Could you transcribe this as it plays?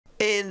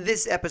In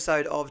this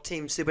episode of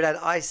Team Superdad,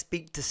 I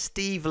speak to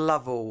Steve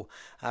Lovell,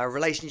 a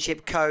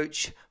relationship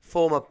coach,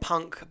 former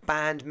punk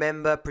band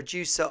member,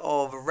 producer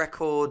of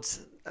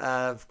records,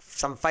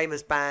 some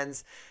famous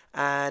bands,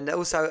 and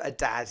also a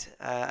dad,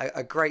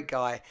 a great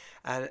guy,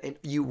 and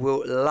you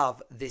will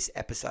love this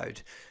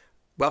episode.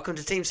 Welcome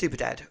to Team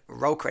Superdad.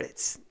 Roll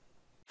credits.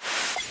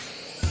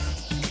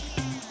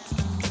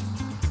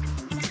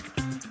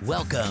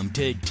 Welcome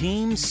to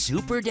Team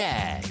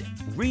Superdad.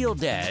 Real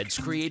dads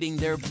creating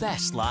their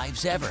best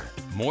lives ever.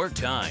 More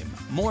time,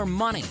 more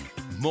money,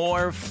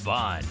 more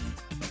fun.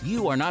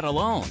 You are not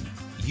alone.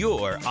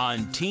 You're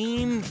on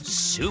Team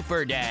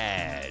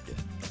Superdad.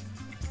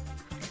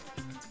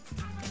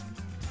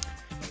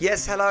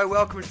 Yes, hello,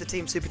 welcome to the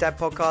Team Superdad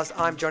podcast.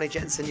 I'm Johnny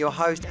Jensen, your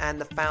host and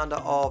the founder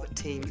of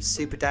Team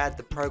Superdad,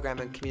 the program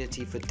and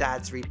community for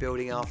dads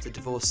rebuilding after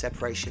divorce,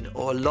 separation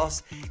or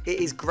loss. It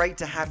is great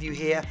to have you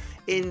here.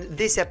 In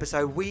this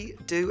episode, we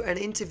do an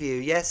interview.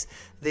 Yes,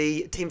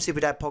 the Team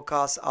Superdad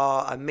podcasts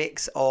are a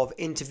mix of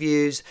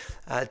interviews,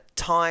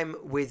 time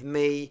with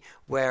me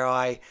where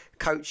I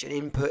coach and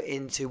input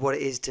into what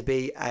it is to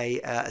be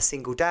a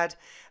single dad,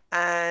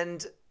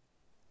 and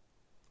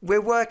we're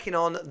working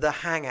on the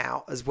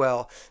Hangout as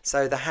well.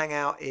 So the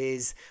Hangout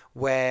is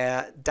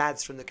where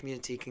dads from the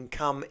community can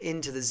come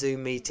into the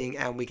Zoom meeting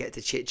and we get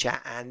to chit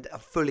chat, and are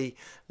fully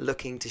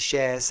looking to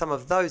share some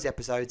of those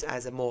episodes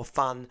as a more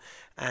fun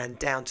and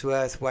down to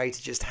earth way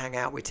to just hang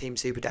out with Team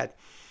Superdad.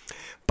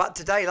 But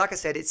today, like I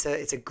said, it's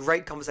a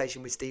great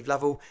conversation with Steve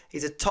Lovell.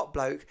 He's a top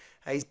bloke.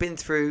 He's been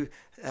through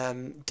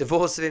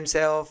divorce of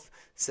himself,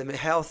 some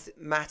health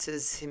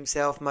matters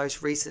himself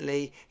most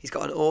recently. He's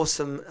got an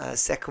awesome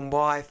second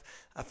wife,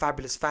 a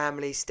fabulous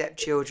family,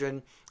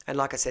 stepchildren, and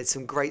like I said,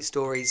 some great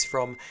stories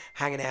from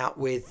hanging out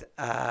with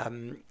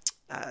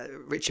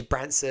Richard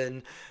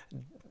Branson,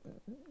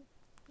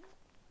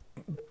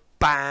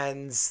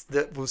 bands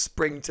that will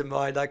spring to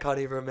mind. I can't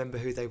even remember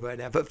who they were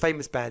now, but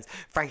famous bands.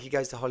 Frankie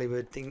Goes to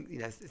Hollywood,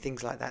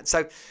 things like that.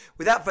 So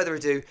without further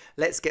ado,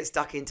 let's get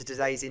stuck into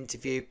today's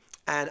interview,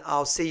 and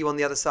I'll see you on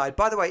the other side.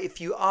 By the way,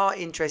 if you are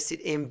interested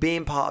in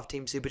being part of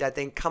Team Superdad,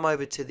 then come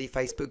over to the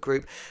Facebook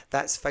group.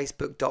 That's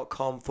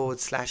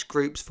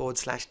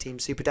facebook.com/groups/Team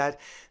Superdad.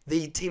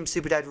 The Team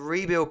Superdad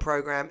Rebuild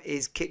program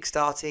is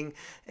kickstarting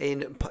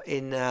in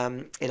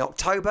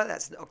October.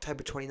 That's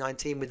October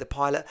 2019 with the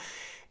pilot.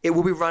 It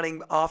will be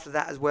running after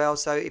that as well.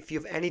 So if you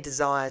have any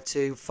desire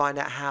to find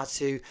out how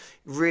to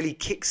really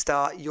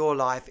kickstart your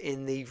life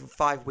in the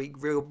 5-week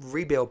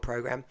rebuild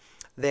program,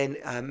 then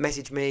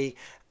message me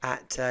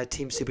at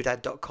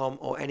teamsuperdad.com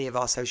or any of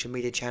our social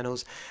media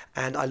channels,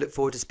 and I look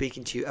forward to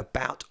speaking to you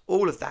about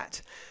all of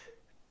that.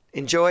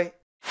 Enjoy.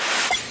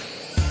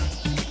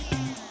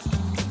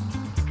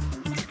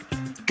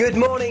 Good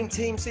morning,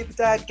 Team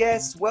Superdad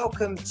guests.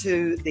 Welcome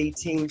to the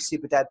Team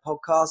Superdad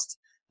podcast.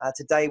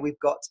 Today we've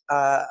got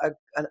a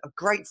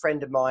great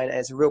friend of mine, and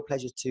it's a real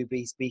pleasure to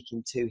be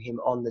speaking to him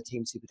on the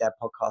Team Superdad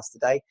podcast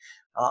today.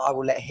 I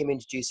will let him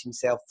introduce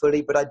himself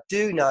fully, but I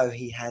do know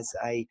he has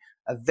a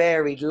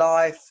varied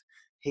life.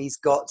 He's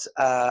got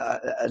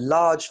a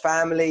large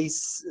family,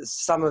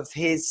 some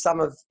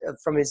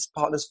from his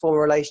partner's former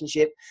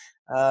relationship,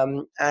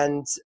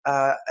 and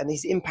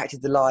he's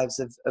impacted the lives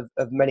of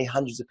many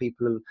hundreds of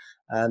people,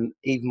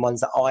 even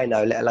ones that I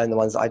know, let alone the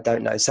ones that I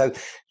don't know. So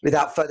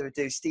without further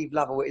ado, Steve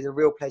Lovell, it is a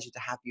real pleasure to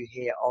have you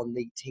here on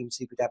the Team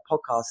Superdad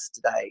podcast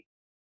today.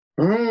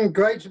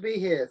 Great to be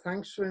here.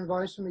 Thanks for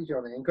inviting me,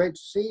 Johnny, and great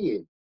to see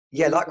you.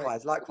 Yeah,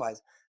 likewise.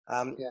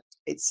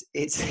 It's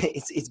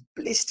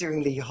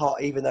blisteringly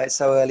hot, even though it's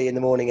so early in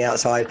the morning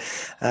outside,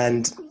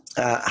 and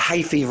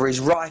hay fever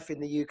is rife in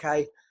the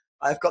UK.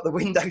 I've got the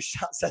window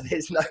shut so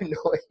there's no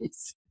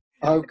noise.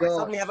 Oh, God. If I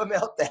suddenly have a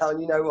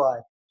meltdown, you know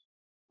why.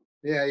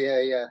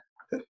 Yeah.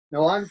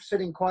 No, I'm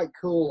sitting quite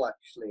cool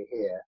actually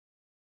here.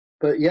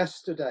 But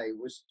yesterday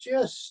was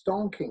just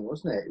stonking,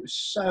 wasn't it? It was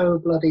so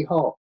bloody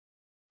hot.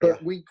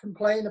 But we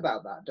complain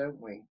about that, don't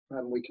we?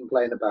 And we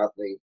complain about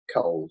the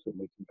cold, and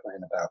we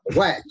complain about the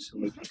wet,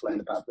 and we complain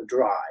about the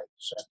dry.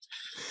 So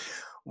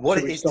what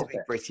it is to be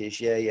British,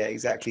 yeah,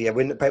 exactly. Yeah,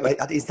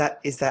 is that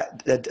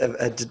a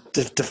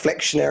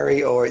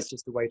deflectionary, or it's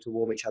just a way to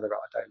warm each other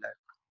up? I don't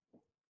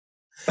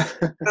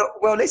know.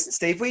 well, listen,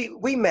 Steve,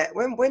 we met.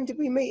 When did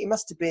we meet? It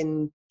must have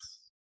been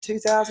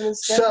 2007.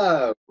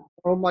 So,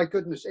 oh my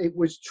goodness, it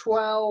was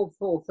 12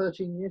 or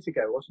 13 years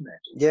ago, wasn't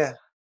it? Yeah.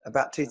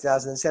 About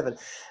 2007,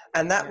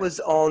 and that was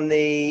on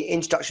the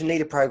Introduction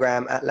Leader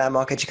program at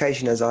Landmark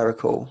Education, as I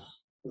recall.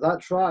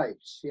 That's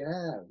right.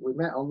 Yeah, we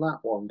met on that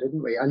one,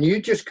 didn't we? And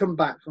you just come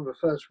back from the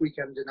first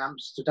weekend in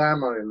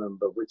Amsterdam, I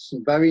remember, with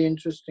some very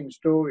interesting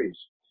stories,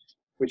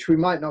 which we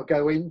might not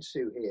go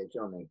into here,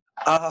 Johnny.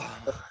 Oh.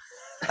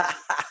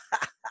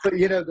 But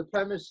you know, the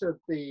premise of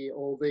the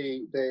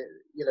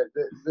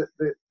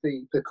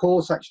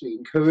course actually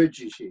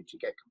encourages you to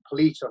get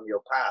complete on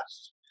your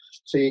past.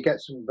 So you get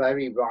some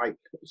very ripe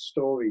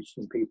stories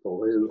from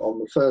people who, on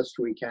the first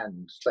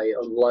weekend, they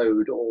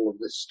unload all of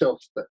the stuff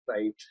that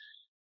they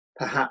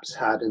perhaps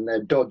had in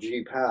their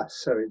dodgy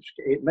past. So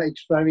it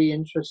makes very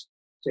interesting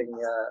interesting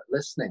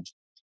listening.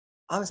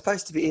 I'm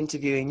supposed to be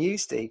interviewing you,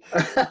 Steve,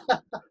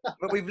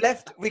 but we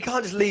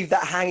can't just leave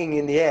that hanging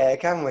in the air,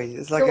 can we?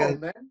 It's like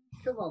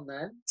Come on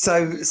then.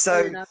 So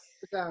in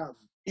Amsterdam.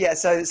 Yeah,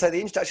 so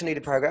the introduction leader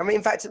program. I mean,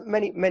 in fact,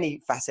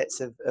 many facets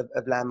of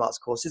Landmarks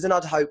courses, and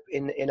I'd hope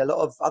in a lot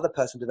of other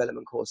personal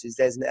development courses,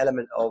 there's an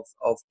element of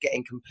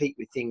getting complete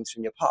with things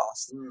from your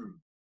past.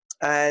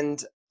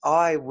 And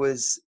I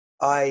was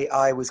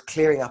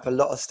clearing up a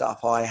lot of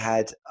stuff.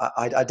 I'd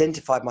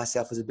identified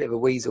myself as a bit of a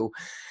weasel,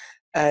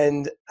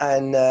 and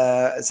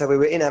so we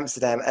were in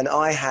Amsterdam, and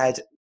I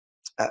had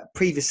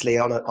previously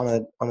on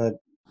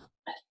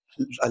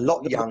a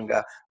lot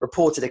younger,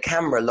 reported a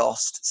camera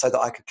lost so that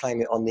I could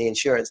claim it on the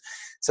insurance.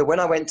 So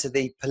when I went to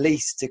the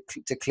police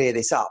to clear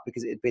this up,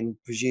 because it had been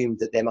presumed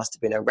that there must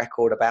have been a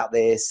record about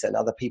this and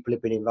other people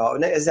had been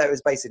involved, and it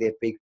was basically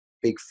a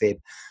big fib.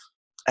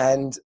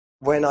 And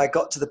when I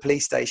got to the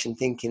police station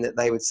thinking that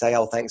they would say,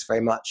 "Oh, thanks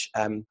very much,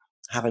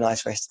 have a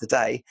nice rest of the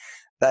day,"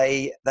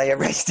 they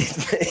arrested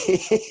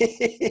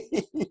me.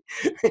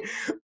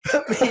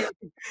 Put me,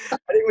 and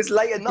it was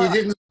late at night.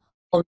 You didn't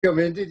come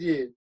in, did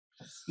you?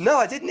 No,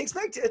 I didn't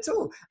expect it at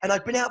all. And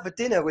I'd been out for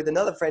dinner with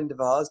another friend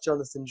of ours,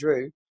 Jonathan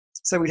Drew.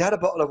 So we'd had a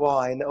bottle of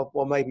wine,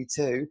 or maybe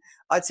two.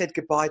 I'd said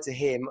goodbye to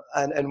him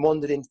and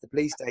wandered into the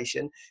police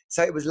station.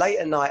 So it was late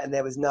at night, and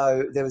there was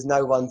no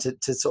one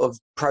to sort of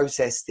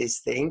process this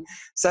thing.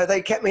 So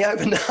they kept me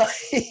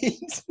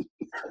overnight.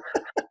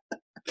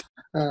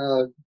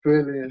 Oh,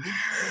 brilliant!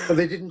 But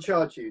they didn't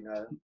charge you,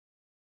 no.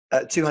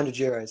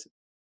 €200.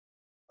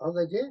 Oh,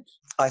 they did.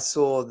 I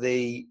saw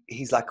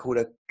he's like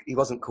he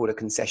wasn't called a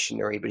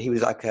concessionary, but he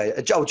was like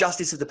a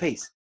justice of the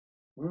peace.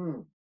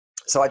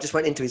 So I just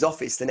went into his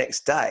office the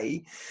next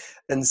day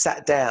and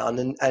sat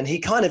down, and he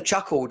kind of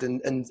chuckled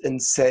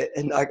and said,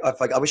 and I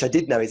wish I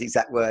did know his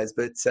exact words,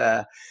 but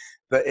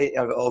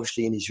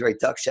obviously in his very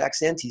Dutch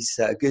accent, he's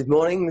 "Good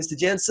morning, Mr.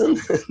 Jensen,"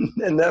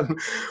 and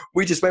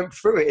we just went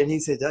through it, and he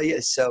said, "Oh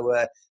yes,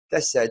 so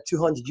that's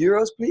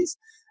 €200, please."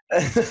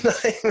 And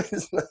I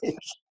was like,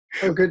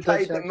 "Oh, good."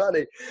 Paid the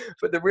money,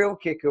 but the real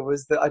kicker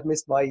was that I'd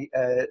missed my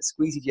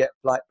squeezy jet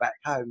flight back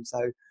home.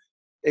 So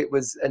it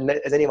was, and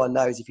as anyone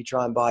knows, if you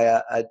try and buy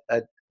a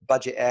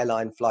budget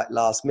airline flight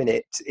last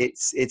minute,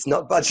 it's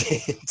not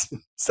budget.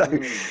 So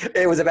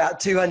it was about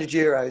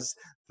 €200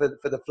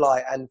 for the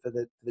flight and for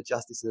the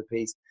justice of the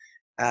peace.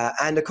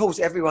 And of course,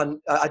 everyone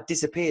I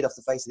disappeared off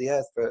the face of the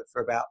earth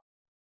for about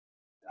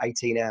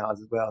 18 hours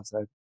as well.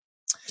 So,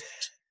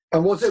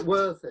 and was it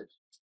worth it?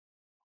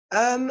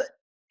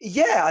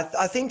 Yeah,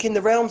 I think in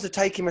the realms of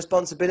taking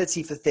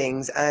responsibility for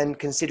things and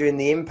considering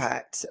the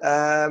impact,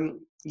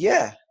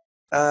 yeah.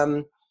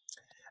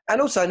 And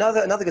also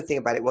another good thing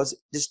about it was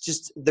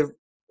just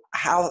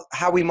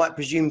how we might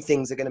presume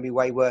things are going to be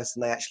way worse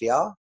than they actually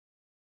are.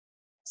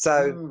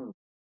 So,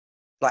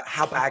 like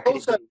how bad could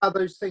it be? How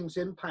those things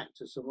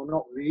impact us, and we're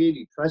not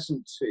really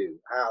present to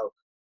how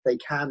they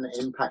can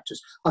impact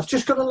us. I've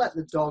just got to let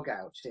the dog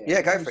out here.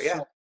 Yeah, go for it.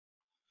 Yeah.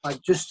 I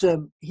just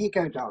here you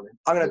go, darling.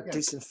 I'm going to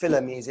do some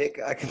filler music.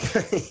 I can.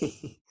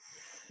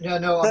 Yeah,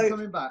 no, I'm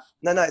coming back.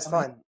 No, it's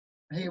fine.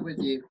 I'm here with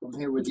you. I'm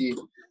here with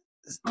you.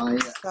 Sorry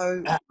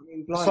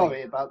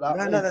about that.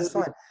 No, that's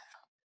fine.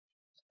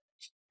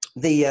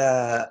 The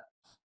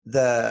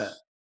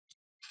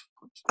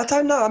I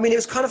don't know. I mean, it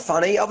was kind of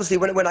funny. Obviously,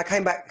 when I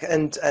came back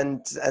and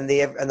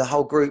the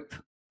whole group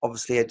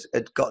obviously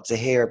had got to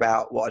hear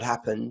about what had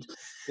happened.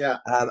 Yeah.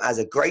 As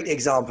a great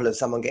example of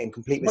someone getting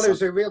completely. Well, it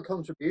was a real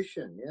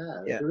contribution.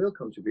 Yeah, it was a real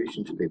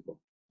contribution to people.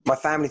 My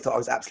family thought I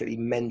was absolutely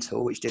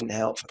mental, which didn't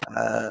help.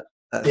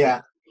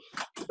 Yeah.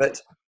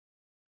 But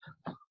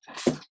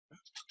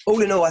all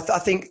in all, I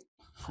think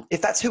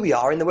if that's who we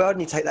are in the world,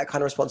 and you take that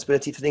kind of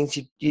responsibility for things,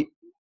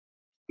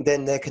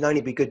 then there can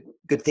only be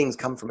good things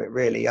come from it,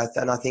 really.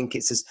 And I think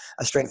it's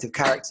a strength of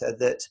character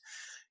that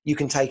you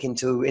can take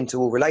into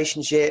all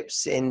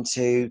relationships,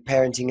 into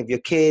parenting of your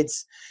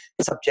kids,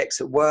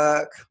 subjects at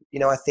work. You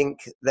know, I think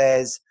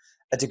there's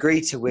a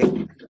degree to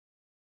which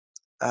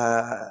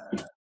I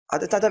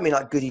don't mean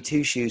like goody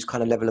two shoes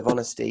kind of level of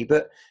honesty,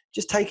 but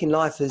just taking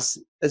life as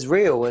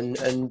real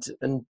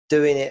and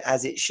doing it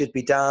as it should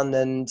be done,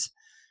 and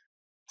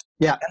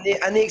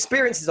the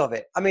experiences of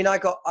it. I mean,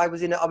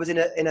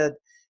 the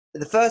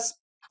first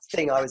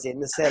thing I was in,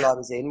 the cell I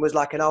was in, was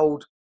like an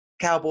old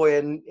cowboy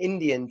and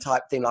Indian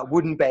type thing, like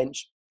wooden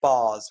bench,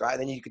 bars, right?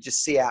 And then you could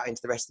just see out into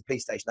the rest of the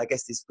police station. I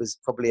guess this was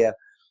probably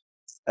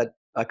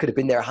I could have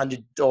been there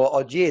 100 or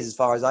odd years as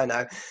far as I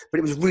know, but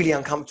it was really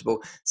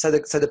uncomfortable. So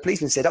the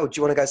policeman said, "Oh, do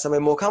you want to go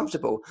somewhere more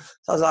comfortable?"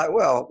 So I was like,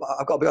 "Well,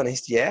 I've got to be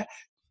honest, yeah."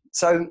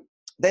 So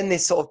then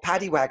this sort of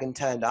paddy wagon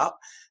turned up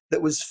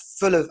that was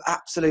full of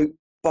absolute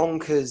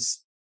bonkers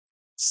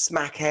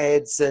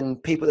smackheads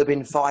and people that have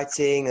been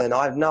fighting, and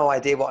I have no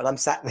idea what, and I'm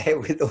sat there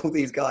with all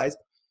these guys,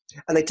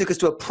 and they took us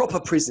to a proper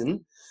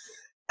prison,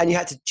 and you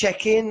had to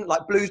check in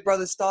like Blues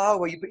Brothers style,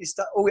 where you put your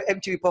stuff, all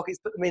empty your pockets,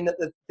 put them in at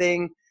the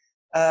thing,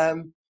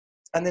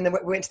 and then we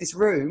went to this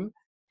room,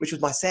 which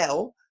was my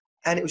cell,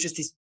 and it was just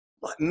this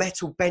like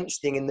metal bench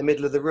thing in the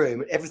middle of the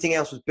room. Everything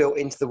else was built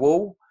into the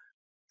wall,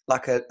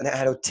 and it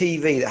had a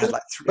TV that had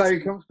like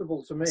very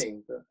comfortable to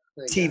me. But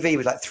TV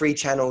with like 3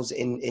 channels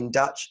in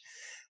Dutch,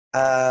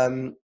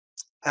 and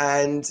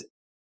I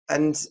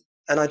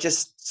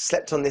just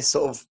slept on this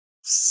sort of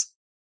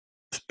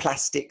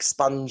plastic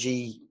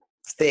spongy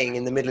thing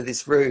in the middle of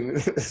this room,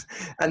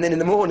 and then in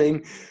the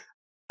morning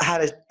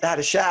I had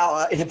a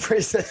shower in a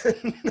prison.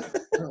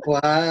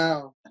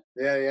 Wow.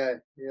 Yeah. I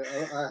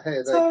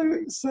hear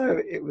that.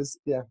 So it was,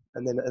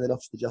 and then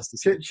off to the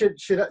justice.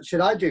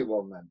 Should I do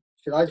one then?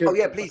 Should I do? Oh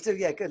yeah, please do.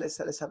 Yeah, good. Let's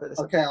have it.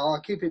 Okay, I'll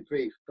keep it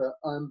brief. But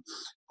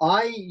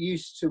I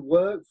used to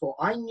work for.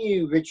 I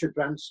knew Richard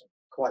Branson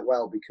quite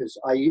well because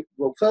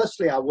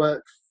firstly I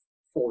worked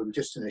for him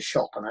just in a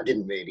shop, and I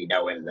didn't really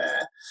know him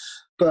there.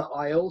 But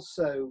I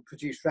also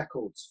produced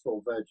records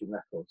for Virgin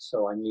Records,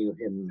 so I knew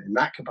him in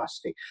that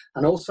capacity.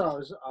 And also I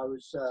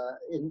was a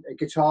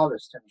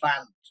guitarist in a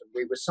band, and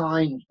we were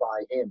signed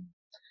by him.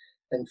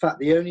 In fact,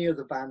 the only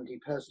other band he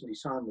personally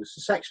signed was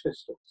the Sex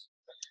Pistols.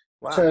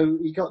 Wow. So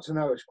he got to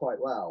know us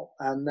quite well.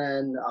 And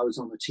then I was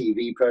on a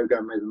TV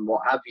program with him,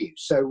 what have you.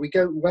 So we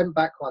went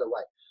back quite a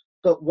way.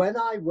 But when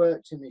I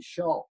worked in his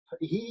shop,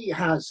 he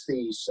has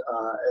these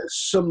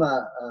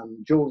summer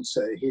jaunts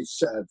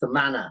at the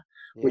Manor,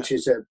 which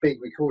is a big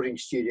recording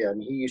studio,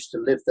 and he used to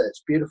live there.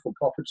 It's beautiful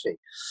property.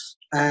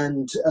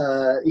 And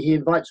he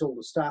invites all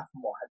the staff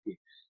and what have you.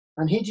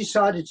 And he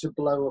decided to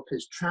blow up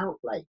his trout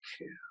lake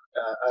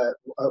at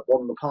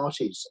one of the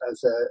parties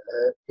as a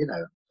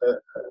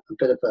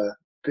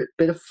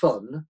bit of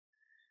fun,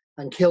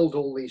 and killed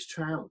all these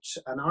trout.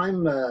 And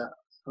I'm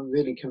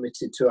really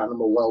committed to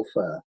animal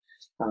welfare.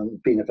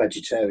 Been a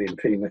vegetarian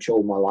pretty much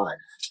all my life,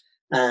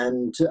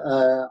 and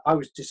I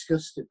was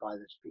disgusted by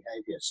this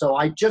behaviour. So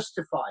I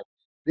justified.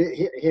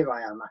 Here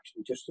I am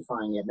actually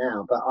justifying it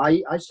now. But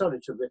I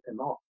started to rip him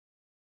off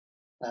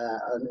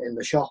in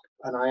the shop,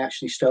 and I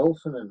actually stole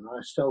from him.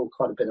 I stole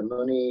quite a bit of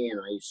money, and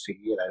I used to,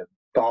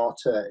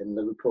 barter in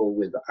Liverpool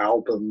with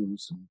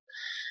albums. And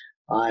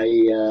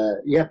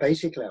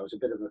basically I was a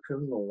bit of a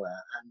criminal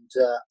there, and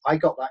I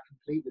got that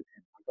complete with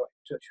him. I got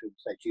in touch with him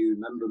and said, "Do you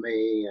remember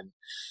me? And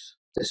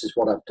this is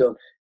what I've done."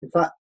 In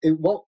fact,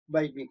 what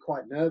made me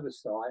quite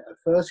nervous, though, I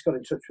first got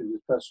in touch with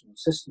his personal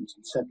assistant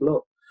and said,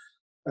 "Look,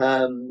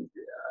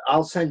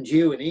 I'll send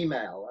you an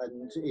email,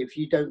 and if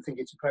you don't think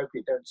it's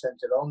appropriate, don't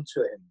send it on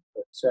to him."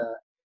 But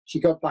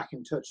she got back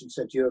in touch and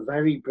said, "You're a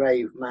very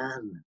brave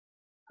man."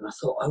 And I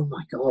thought, oh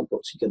my God,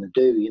 what's he going to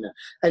do?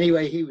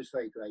 Anyway, he was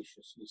very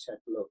gracious, and he said,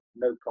 "Look,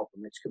 no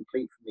problem. It's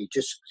complete for me.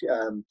 Just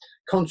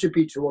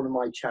contribute to one of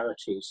my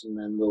charities, and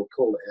then we'll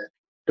call it a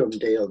done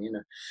deal."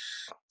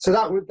 So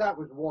that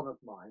was one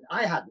of mine.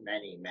 I had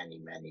many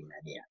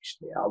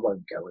actually. I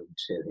won't go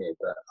into here,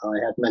 but I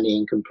had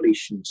many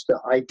incompletions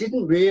that I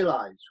didn't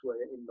realise were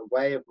in the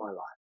way of my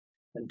life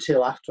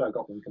until after I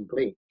got them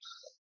complete.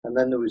 And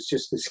then there was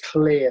just this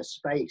clear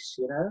space,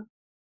 there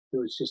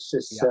was just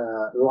this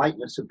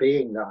lightness of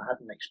being that I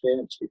hadn't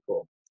experienced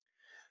before.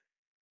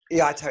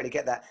 Yeah, I totally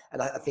get that,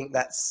 and I think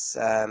that's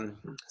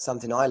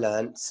something I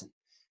learned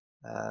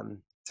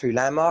through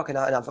Landmark, and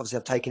I've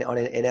taken it on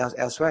in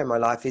elsewhere in my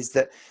life, is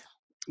that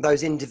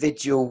those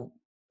individual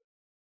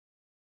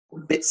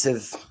bits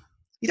of,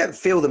 you don't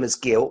feel them as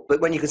guilt, but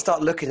when you can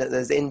start looking at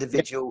those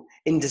individual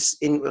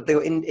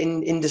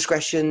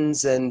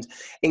indiscretions and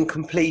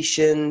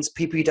incompletions,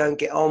 people you don't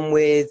get on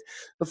with,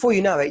 before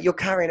you know it, you're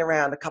carrying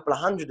around a couple of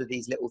hundred of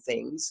these little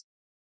things.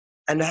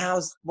 And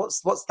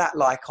what's that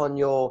like on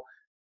your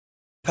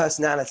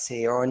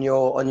personality, or on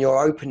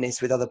your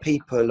openness with other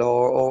people,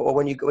 or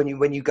when you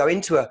go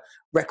into a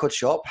record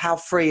shop, how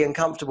free and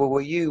comfortable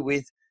were you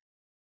with?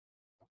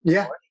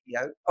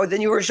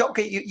 Then you were a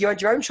shopkeeper. You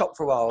had your own shop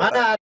for a while. I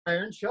had my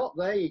own shop.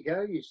 There you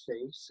go. You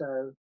see,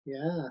 so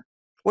yeah.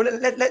 Well,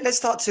 let's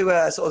start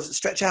to sort of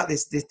stretch out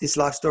this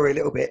life story a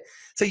little bit.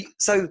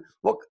 So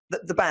what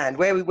the band?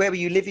 Where were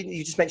you living?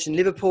 You just mentioned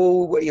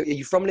Liverpool. Are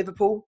you from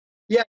Liverpool?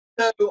 Yeah,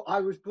 so I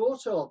was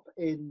brought up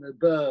in the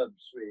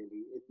burbs,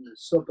 really, in the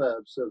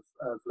suburbs of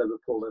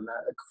Liverpool, in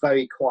a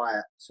very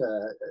quiet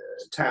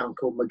town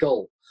called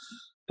Maghull.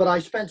 But I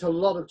spent a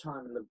lot of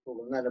time in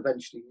Liverpool, and then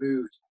eventually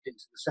moved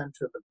into the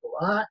centre of Liverpool.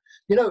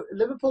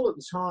 Liverpool at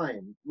the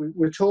time,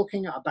 we're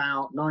talking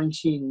about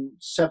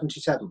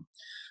 1977,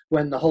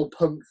 when the whole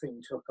punk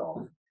thing took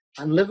off.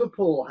 And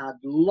Liverpool had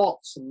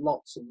lots and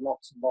lots and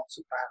lots and lots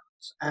of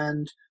bands.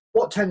 And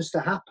what tends to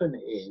happen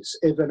is,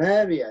 if an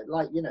area,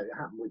 like, it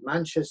happened with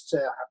Manchester,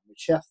 it happened with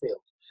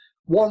Sheffield,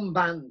 one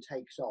band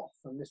takes off,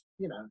 and this,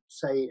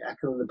 say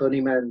Echo and the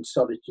Bunnymen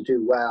started to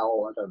do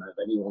well. I don't know if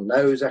anyone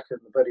knows Echo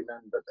and the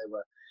Bunnymen, but they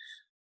were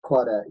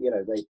quite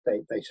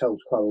they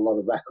sold quite a lot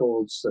of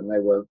records, and they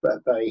were a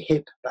very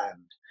hip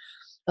band.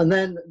 And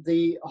then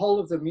the whole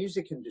of the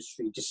music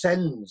industry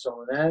descends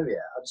on an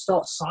area and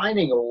starts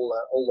signing all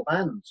the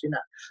bands,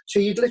 So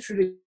you'd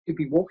literally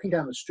be walking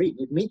down the street,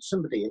 you'd meet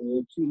somebody,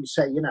 and you'd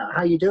say,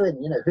 "How you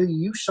doing? Who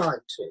you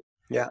signed to?"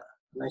 Yeah.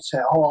 And they'd say,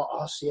 "Oh,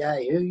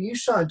 RCA." "Who you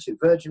signed to?"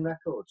 "Virgin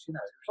Records." It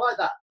was like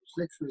that. It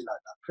was literally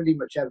like that. Pretty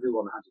much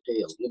everyone had a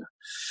deal, you know.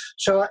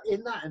 So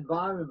in that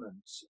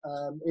environment,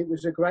 it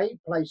was a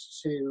great place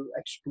to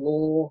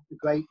explore,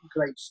 great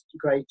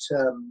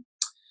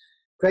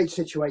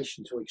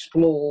situation to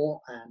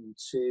explore and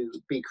to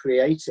be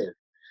creative.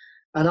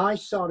 And I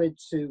started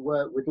to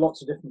work with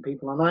lots of different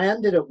people, and I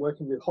ended up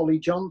working with Holly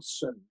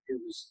Johnson, who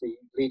was the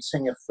lead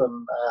singer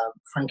from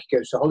Frankie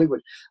Goes to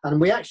Hollywood.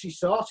 And we actually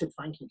started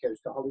Frankie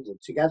Goes to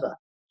Hollywood together.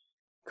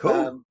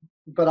 Cool.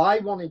 But I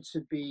wanted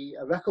to be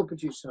a record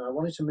producer, and I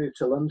wanted to move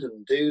to London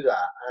and do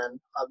that. And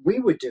we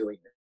were doing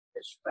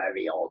this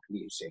very odd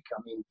music.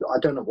 I mean, I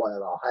don't know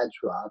where our heads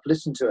were. I've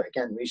listened to it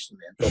again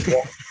recently and thought,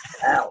 what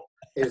the hell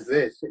is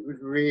this? It was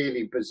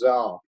really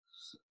bizarre.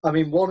 I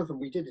mean, one of them,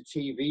 we did a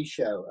TV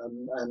show,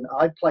 and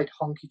I played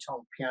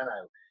honky-tonk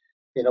piano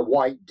in a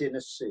white dinner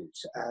suit,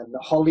 and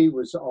Holly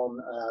was on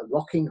a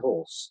rocking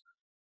horse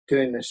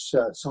doing this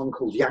song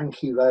called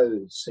Yankee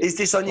Roads. Is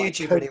this on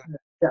YouTube? Anyway?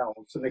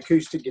 Shells, an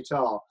acoustic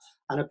guitar,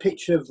 and a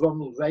picture of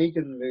Ronald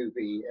Reagan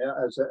movie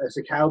as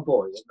a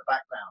cowboy in the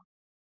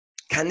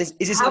background.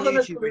 Is this on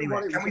YouTube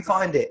anyway? Can we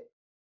find it?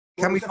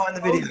 Can we find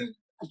the video? Do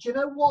you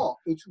know what?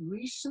 It's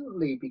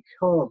recently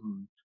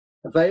become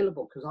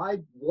available because I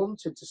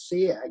wanted to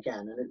see it again,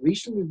 and it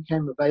recently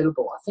became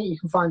available. I think you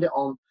can find it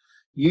on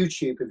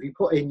YouTube if you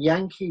put in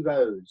Yankee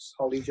Roads,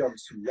 Holly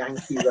Johnson,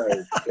 Yankee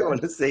Roads. I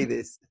want to see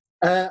this.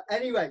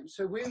 Anyway,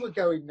 so we were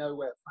going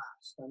nowhere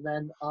fast, and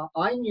then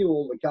I knew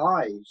all the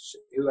guys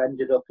who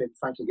ended up in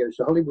Frankie Goes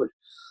to Hollywood.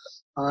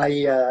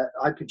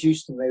 I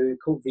produced them. They were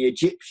called the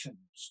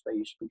Egyptians, they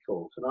used to be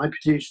called, and I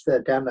produced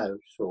their demos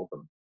for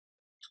them.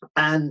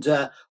 And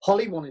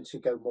Holly wanted to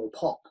go more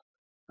pop,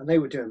 and they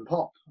were doing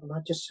pop. And I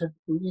just said,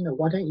 well, you know,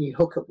 why don't you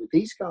hook up with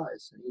these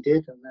guys? And he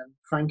did, and then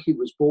Frankie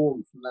was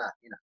born from that,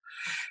 you know.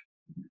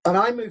 And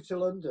I moved to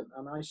London,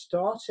 and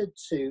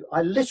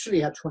I literally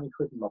had 20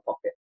 quid in my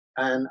pocket,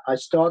 and I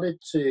started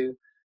to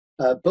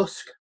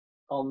busk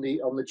on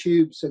the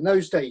tubes. In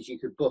those days, you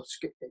could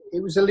busk.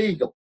 It was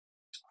illegal,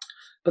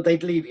 but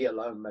they'd leave you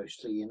alone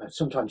mostly. You know,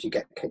 sometimes you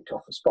get kicked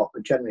off the spot,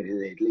 but generally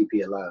they'd leave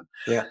you alone.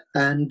 Yeah.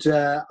 And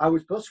I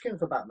was busking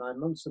for about 9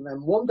 months, and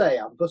then one day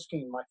I'm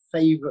busking in my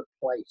favourite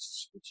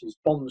place, which is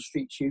Bond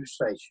Street Tube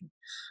Station.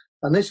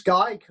 And this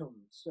guy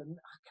comes, and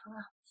I kind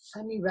of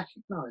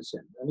semi-recognise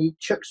him, and he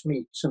chucks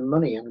me some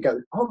money and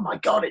goes, "Oh my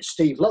God, it's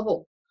Steve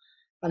Lovell."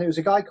 And it was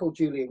a guy called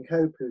Julian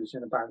Cope who's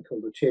in a band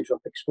called The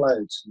Teardrop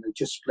Explodes, and they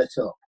just split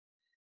up.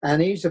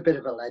 And he's a bit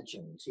of a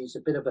legend. He's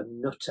a bit of a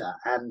nutter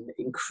and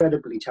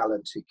incredibly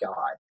talented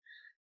guy.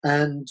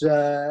 And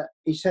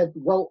he said,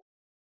 well,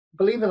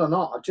 believe it or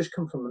not, I've just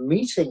come from a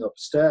meeting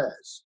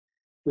upstairs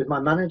with my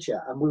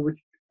manager, and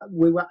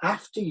we were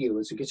after you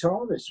as a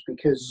guitarist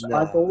because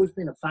I've always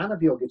been a fan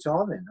of your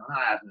guitaring.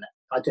 And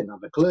I didn't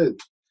have a clue.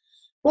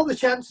 What are the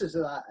chances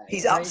of that?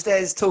 He's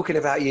upstairs talking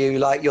about you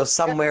like you're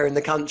somewhere in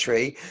the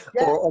country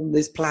or on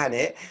this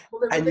planet,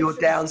 and you're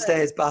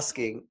downstairs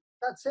busking.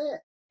 That's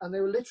it. And they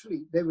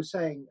were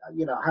saying,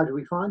 you know, how do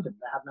we find him?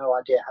 They had no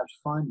idea how to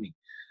find me.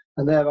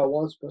 And there I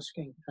was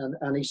busking.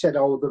 And he said,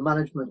 oh, the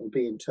management will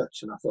be in touch.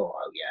 And I thought,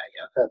 oh,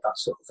 yeah, I've heard that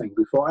sort of thing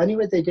before.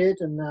 Anyway, they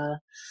did. And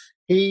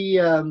he...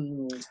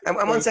 and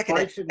 1 second,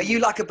 are you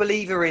like a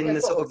believer in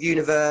the sort of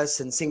universe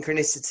and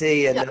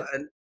synchronicity?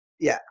 And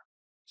yeah.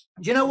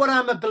 Do you know what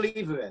I'm a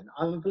believer in?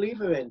 I'm a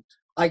believer in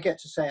I get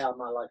to say how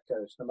my life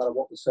goes, no matter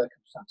what the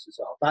circumstances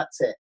are. That's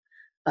it.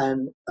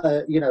 And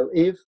you know,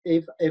 if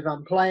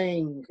I'm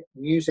playing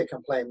music,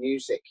 I'm playing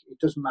music. It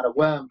doesn't matter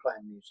where I'm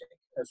playing music.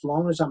 As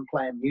long as I'm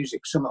playing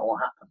music, something will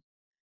happen.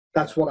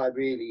 That's what I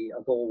really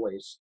have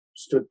always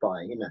stood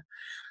by, you know.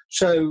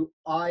 So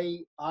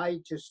I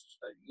just,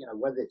 you know,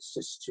 whether it's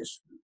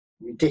just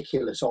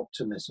ridiculous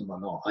optimism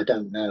or not, I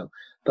don't know.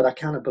 But I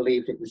kind of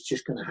believed it was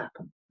just going to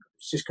happen.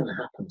 It's just going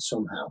to happen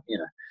somehow, you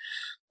know.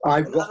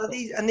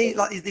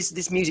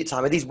 This music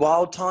time, are these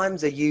wild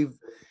times? Are you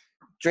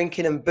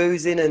drinking and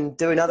boozing and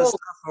doing other stuff,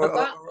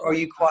 or are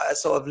you quite a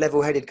sort of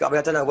level-headed guy? I mean,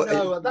 I don't know,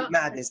 what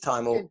madness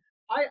time or...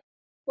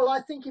 I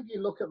think if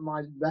you look at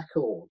my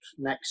record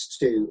next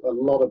to a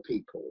lot of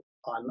people,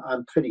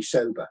 I'm pretty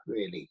sober,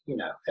 really, you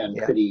know, and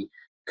pretty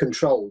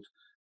controlled.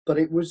 But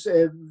it was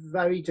a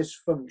very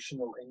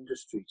dysfunctional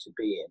industry to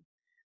be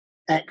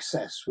in.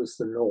 Excess was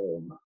the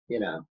norm, you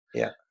know.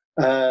 Yeah.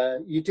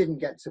 You didn't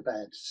get to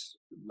bed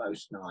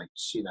most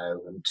nights, you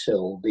know,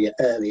 until the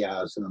early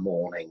hours in the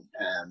morning,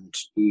 and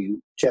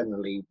you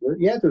generally,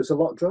 there was a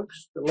lot of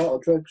drugs, a lot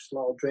of drink,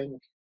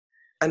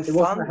 and it fun.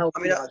 Wasn't a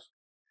healthy life.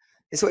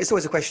 It's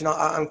always a question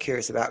I'm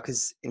curious about,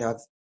 because you know,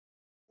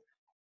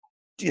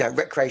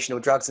 recreational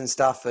drugs and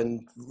stuff,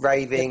 and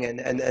raving, and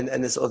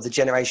the sort of the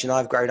generation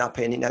I've grown up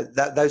in, you know,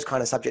 those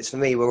kind of subjects for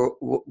me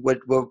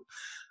were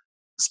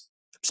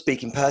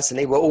speaking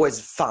personally, were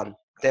always fun.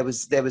 There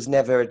was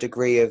never a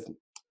degree of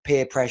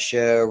peer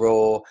pressure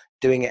or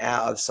doing it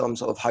out of some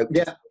sort of hope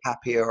to be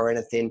happier or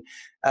anything.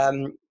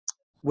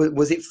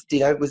 Was it, you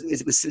know, was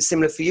it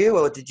similar for you,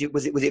 or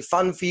was it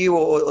fun for you,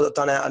 or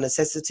done out of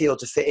necessity or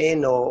to fit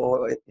in,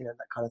 or you know,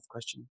 that kind of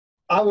question?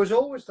 I was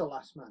always the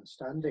last man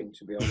standing,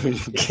 to be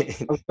honest.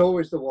 I was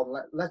always the one.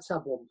 Let's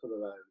have one for the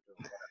road or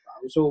whatever. I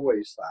was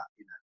always that,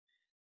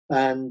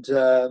 And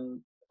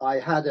I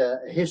had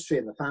a history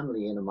in the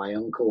family. My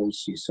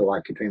uncles used to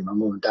like a drink. My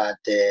mum and dad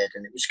did,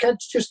 and it was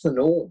just the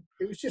norm.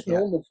 It was just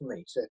normal for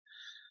me to.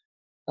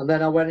 And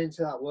then I went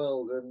into that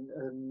world,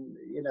 and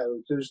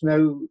there was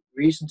no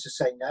reason to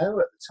say no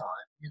at the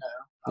time.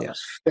 I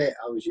was fit,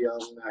 I was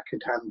young, I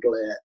could handle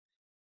it.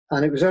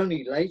 And it was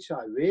only later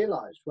I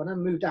realised, when I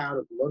moved out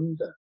of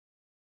London,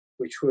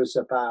 which was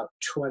about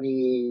 20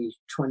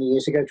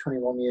 years ago,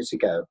 21 years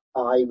ago,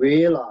 I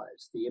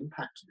realised the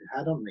impact it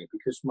had on me,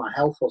 because my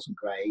health wasn't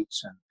great,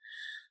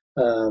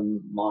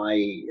 and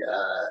my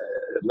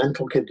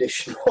mental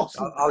condition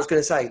wasn't. I was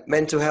going to say,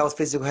 mental health,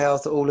 physical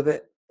health, all of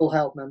it.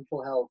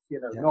 Mental health,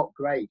 not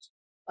great.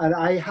 And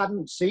I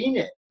hadn't seen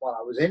it while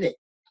I was in it.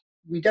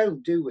 We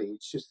don't, do we?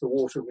 It's just the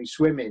water we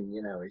swim in,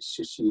 it's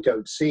just, you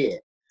don't see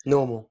it.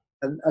 Normal.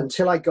 And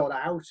until I got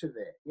out of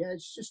it,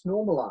 it's just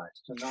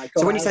normalised. And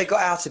so when you say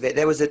got out of it,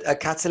 there was a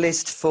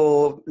catalyst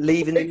for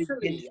leaving the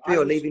industry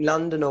or leaving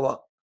London, or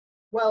what?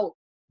 Well,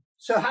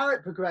 so how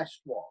it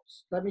progressed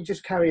was, let me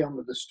just carry on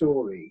with the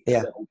story a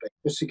little bit,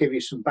 just to give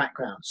you some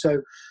background.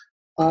 So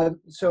I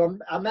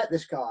met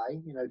this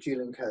guy,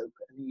 Julian Cope,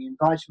 and he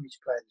invited me to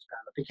play in this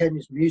band. I became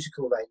his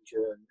musical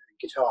arranger and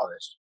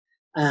guitarist.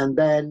 And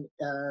then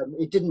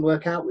it didn't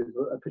work out with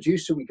a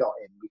producer we got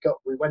in.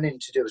 We went in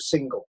to do a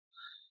single.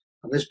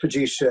 And this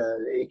producer,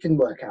 it didn't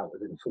work out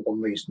with him for one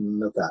reason or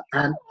another.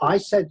 And I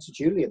said to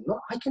Julian, look,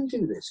 I can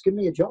do this. Give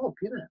me a job,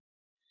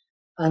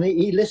 And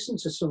he listened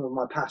to some of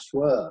my past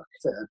work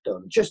that I've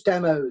done, just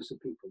demos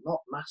of people,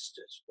 not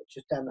masters, but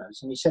just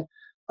demos. And he said,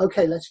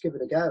 okay, let's give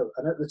it a go.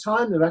 And at the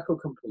time, the record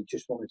company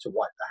just wanted to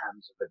wipe their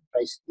hands of it.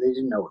 Basically, they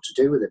didn't know what to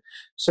do with it.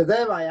 So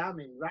there I am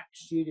in Rack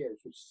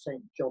Studios, which is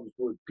St. John's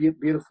Wood,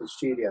 beautiful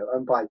studio,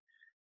 owned by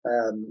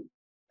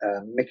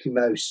Mickey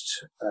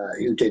Most,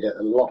 who did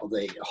a lot of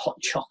the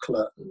hot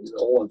chocolate and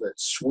all of the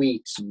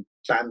sweets and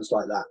bands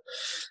like that.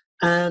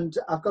 And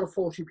I've got a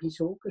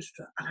 40-piece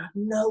orchestra, and I have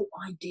no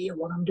idea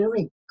what I'm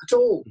doing at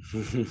all.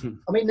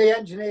 I mean, the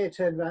engineer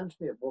turned around to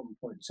me at one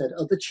point and said,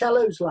 the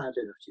cello's loud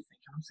enough, do you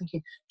think? And I'm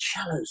thinking,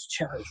 cellos,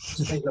 what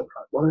do they look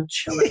like? What are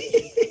cellos?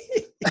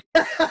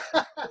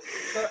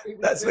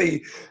 That's where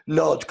you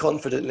nod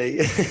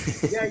confidently.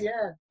 Yeah,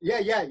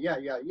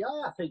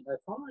 I think they're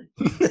fine.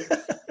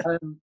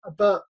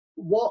 But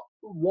what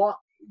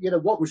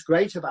was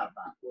great about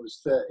that was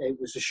that it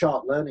was a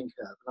sharp learning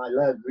curve, and I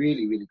learned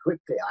really, really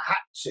quickly. I had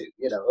to,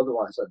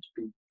 otherwise I'd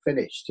be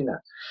finished,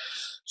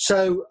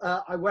 So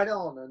I went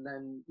on and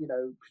then,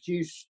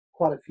 produced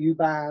quite a few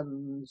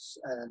bands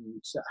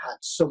and had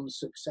some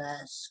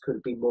success, could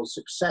have been more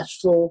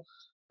successful,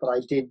 but I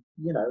did,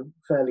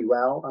 fairly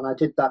well. And I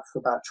did that for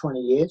about 20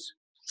 years.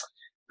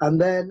 And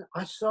then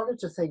I started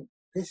to think,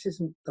 this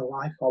isn't the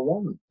life I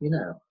want,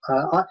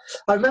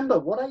 I remember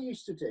what I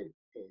used to do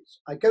is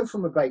I'd go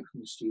from a break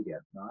from the studio,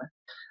 right?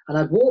 And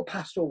I'd walk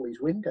past all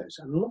these windows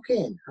and look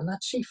in, and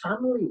I'd see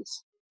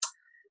families.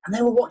 And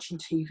they were watching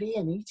TV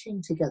and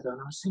eating together. And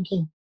I was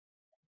thinking,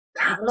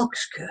 that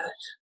looks good.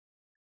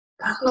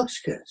 That looks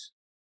good.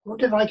 I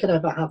wonder if I could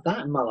ever have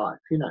that in my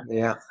life,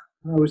 Yeah.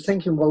 And I was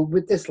thinking, well,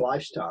 with this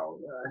lifestyle,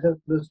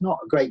 there's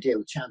not a great deal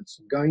of chance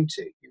I'm going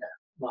to,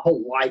 My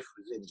whole life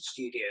was in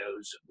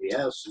studios and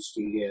rehearsal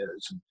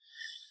studios, and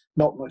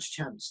not much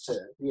chance to,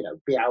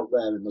 be out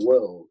there in the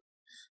world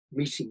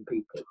meeting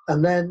people.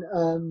 And then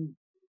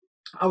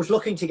I was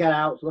looking to get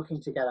out,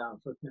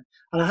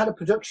 and I had a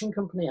production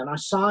company, and I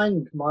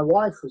signed, my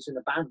wife was in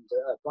a band,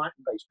 a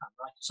Brighton-based band,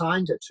 and I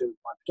signed her to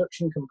my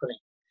production company.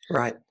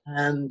 Right.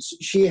 And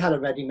she had a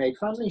ready-made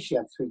family. She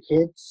had 3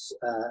 kids,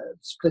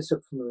 split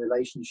up from a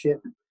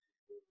relationship.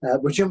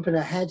 We're jumping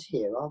ahead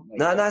here, aren't we?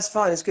 No, that's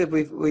fine. It's good.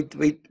 We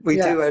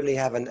do only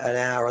have an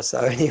hour or so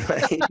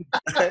anyway.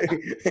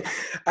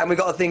 And we've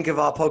got to think of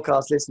our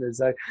podcast listeners.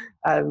 So,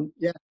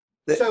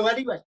 So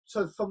anyway,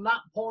 so from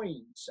that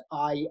point,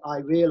 I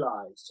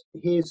realised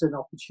here's an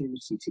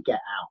opportunity to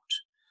get out.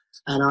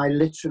 And I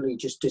literally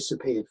just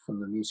disappeared from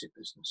the music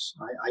business.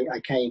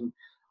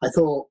 I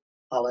thought,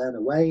 I'll earn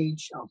a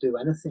wage, I'll do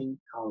anything,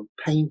 I'll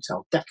paint,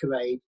 I'll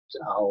decorate,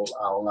 I'll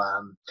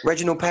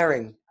Reginald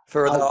Perring.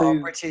 For our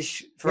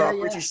British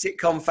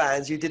sitcom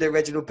fans, you did a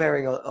Reginald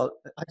Perring.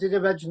 I did a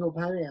Reginald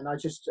Perring, and I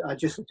just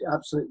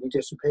absolutely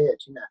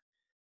disappeared,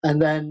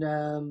 And then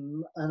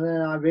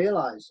I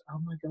realised, oh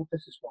my God,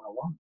 this is what I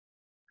want.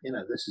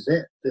 This is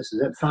it. This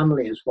is it.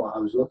 Family is what I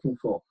was looking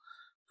for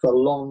a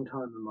long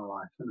time in my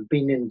life, and I've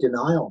been in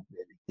denial,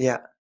 really. Yeah.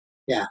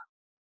 Yeah.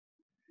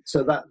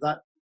 So that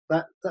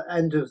the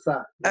end of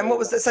that. And what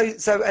was that? So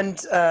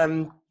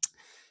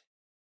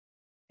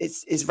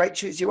it's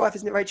Rachel. It's your wife,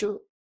 isn't it, Rachel?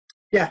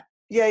 Yeah.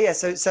 Yeah.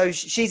 So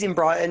she's in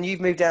Brighton.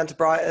 You've moved down to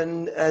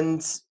Brighton,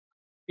 and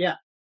yeah.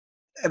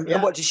 And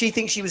what did she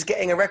think? She was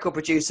getting a record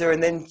producer,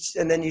 and then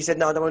you said,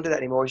 no, I don't want to do that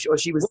anymore, or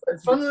she was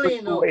funnily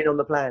enough in on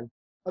the plan.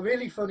 A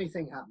really funny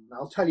thing happened.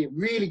 I'll tell you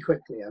really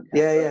quickly.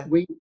 Okay?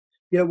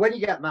 Yeah. You know, when you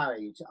get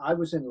married, I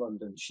was in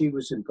London, she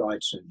was in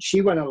Brighton.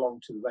 She went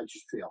along to the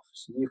registry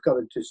office, and you've got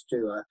to just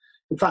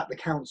in fact, the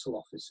council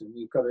office, and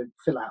you've got to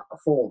fill out a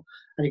form,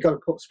 and you've got to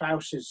put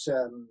spouse's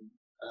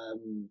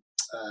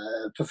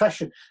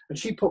profession. And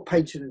she put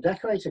painter and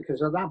decorator,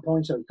 because at that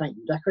point I was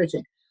painting and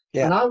decorating.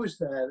 Yeah. And I was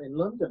there in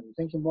London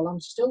thinking, well, I'm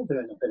still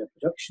doing a bit of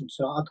production.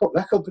 So I put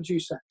record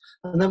producer.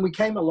 And then we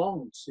came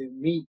along to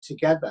meet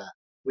together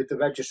with the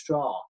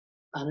registrar.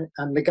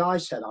 And the guy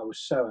said, I was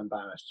so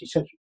embarrassed. He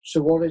said,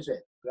 so what is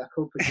it?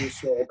 Record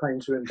producer or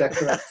painter and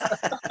decorator?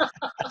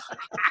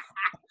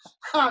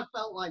 I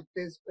felt like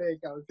this big.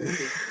 I was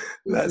thinking,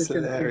 That's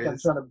hilarious. I'm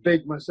trying to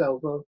big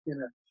myself up, you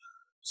know.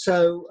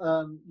 So,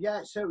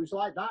 so it was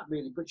like that,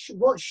 really. But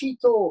what she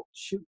thought...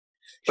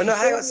 Well, no,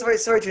 hang on.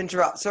 Sorry to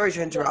interrupt.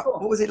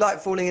 What was it like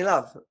falling in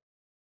love?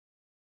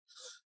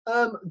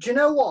 Do you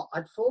know what?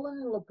 I'd fallen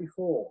in love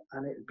before,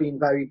 and it had been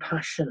very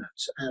passionate.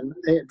 And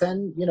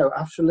then, you know,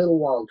 after a little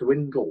while,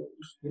 dwindled,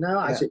 you know,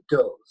 as it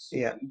does.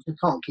 Yeah. You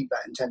can't keep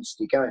that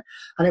intensity going.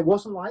 And it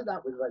wasn't like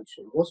that with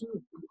Rachel.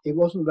 It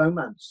wasn't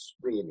romance,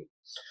 really.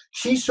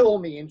 She saw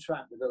me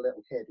interact with a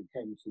little kid who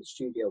came into the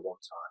studio one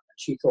time, and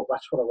she thought,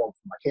 that's what I want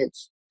for my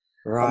kids.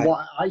 Right. And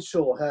what I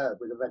saw her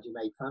with a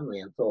ready-made family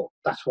and thought,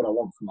 that's what I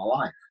want for my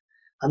life.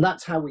 And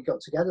that's how we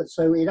got together.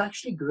 So it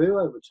actually grew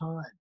over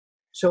time.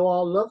 So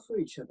our love for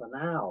each other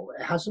now,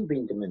 it hasn't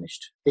been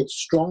diminished. It's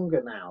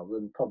stronger now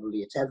than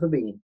probably it's ever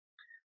been.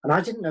 And I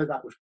didn't know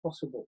that was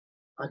possible.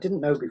 I didn't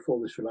know before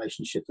this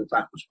relationship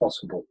that was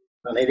possible.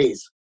 And it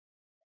is.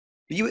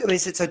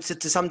 So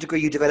to some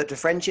degree you developed a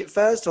friendship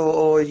first,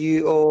 or?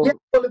 Yeah,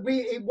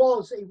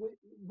 well,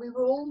 we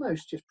were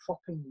almost just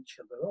propping each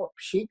other up.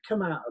 She'd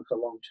come out of a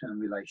long-term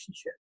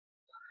relationship,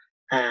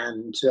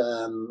 and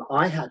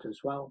I had as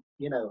well,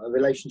 you know, a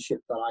relationship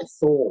that I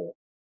thought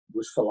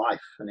was for life,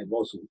 and it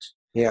wasn't.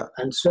 Yeah.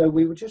 And so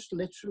we were just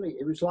literally,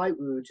 it was like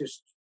we were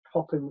just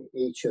propping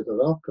each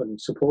other up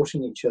and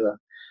supporting each other.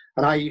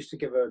 And I used to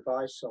give her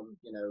advice on,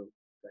 you know,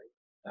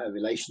 her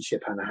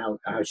relationship and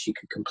how she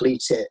could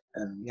complete it,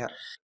 and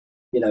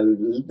you know,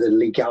 the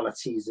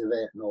legalities of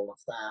it and all of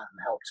that, and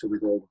helped her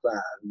with all of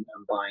that, and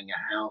buying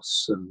a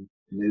house and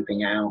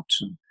moving out,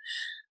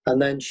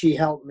 and then she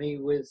helped me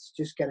with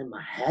just getting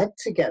my head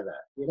together,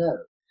 you know,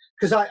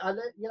 because I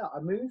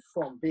moved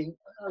from being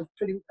I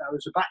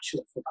was a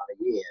bachelor for about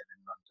a year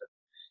in London.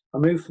 I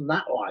moved from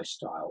that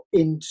lifestyle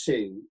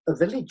into a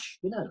village,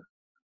 you know.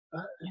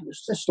 It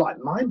was just like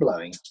mind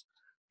blowing.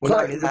 Well,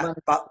 not only that,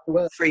 but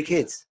 3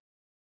 kids.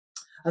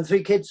 And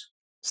 3 kids.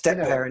 Step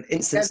parent,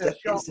 instant step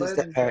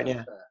parent,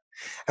 yeah.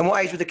 And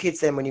what age were the kids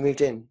then when you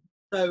moved in?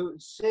 So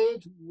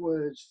Sid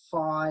was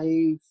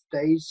 5,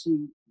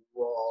 Daisy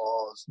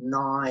was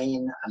 9,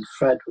 and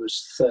Fred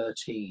was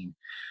 13.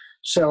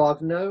 So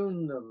I've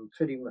known them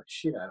pretty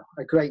much, you know,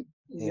 a great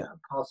you know,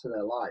 part of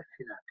their life,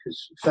 you know,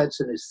 because Fred's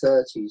in his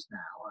 30s now,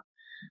 and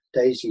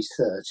Daisy's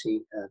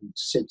 30, and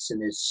Sid's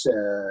in his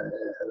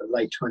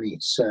late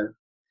 20s. So.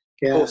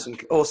 Yeah.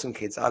 Awesome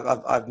kids.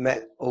 I've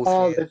met all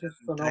 3 they're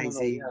just phenomenal.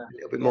 Daisy, a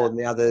little bit more than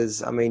the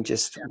others. I mean,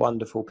 just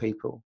wonderful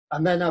people.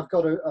 And then I've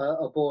got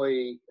a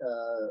boy,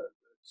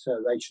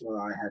 so Rachel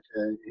and I had,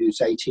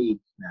 who's 18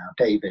 now,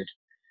 David.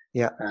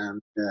 Yeah.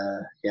 And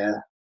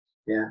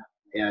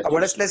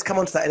Well, let's come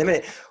on to that in a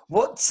minute.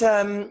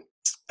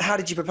 How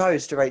did you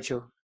propose to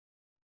Rachel?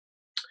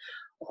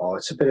 Oh,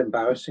 it's a bit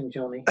embarrassing,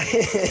 Johnny.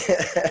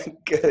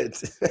 Good.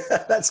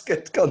 That's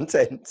good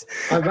content.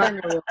 I rang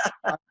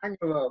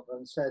her up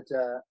and said,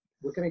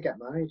 we're going to get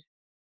married.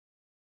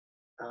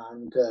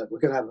 And we're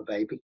going to have a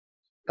baby.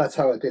 That's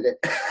how I did it.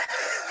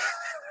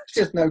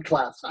 Just no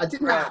class. I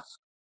didn't ask.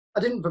 I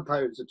didn't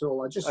propose at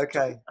all.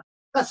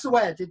 That's the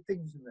way I did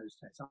things in those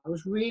days. I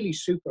was really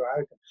super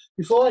arrogant.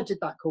 Before I did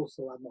that course,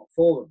 the Landmark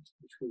Forum,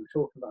 which we were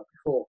talking about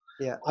before,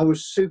 I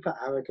was super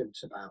arrogant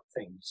about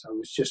things. I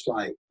was just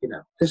like, you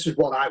know, this is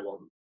what I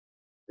want.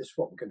 This is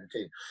what we're going to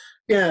do.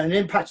 Yeah, and it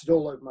impacted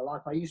all over my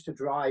life. I used to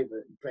drive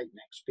at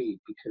breakneck speed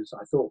because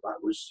I thought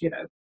that was, you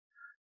know,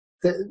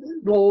 the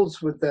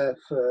laws were there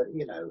for,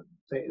 you know,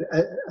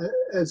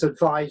 as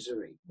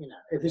advisory. You know,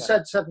 if it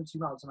said 70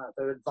 miles an hour,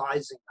 they're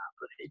advising that,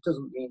 but it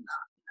doesn't mean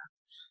that.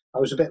 I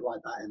was a bit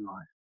like that in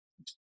life.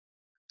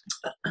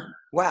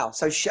 Wow.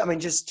 So, I mean,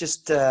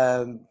 just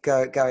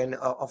going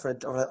off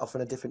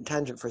on a different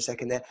tangent for a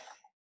second there.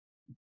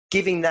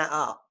 Giving that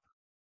up,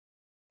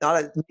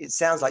 it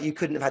sounds like you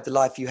couldn't have had the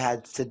life you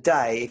had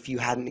today if you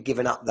hadn't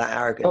given up that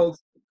arrogance.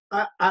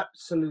 Oh,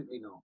 absolutely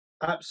not.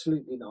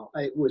 Absolutely not.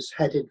 It was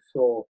headed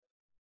for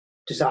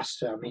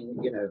disaster. I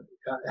mean, you know,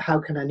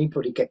 how can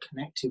anybody get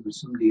connected with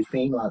somebody who's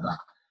being like that?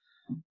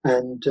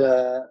 And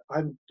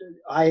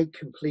I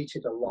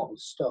completed a lot of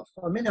stuff.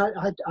 I mean,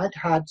 I'd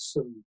had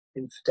some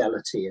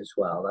infidelity as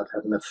well. I'd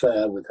had an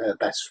affair with her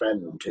best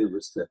friend, who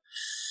was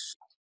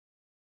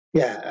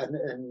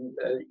and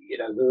you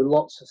know, there were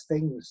lots of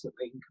things that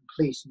being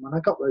complete. And when I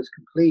got those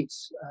complete,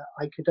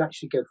 I could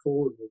actually go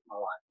forward with my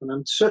life. And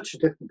I'm such a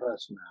different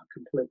person now,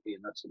 completely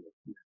and utterly.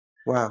 You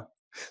know. Wow.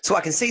 So what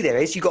I can see there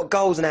is you've got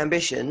goals and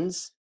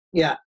ambitions.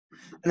 Yeah.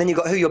 And then you've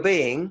got who you're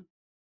being.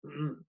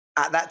 Mm-hmm.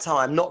 at that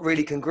time not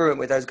really congruent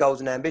with those goals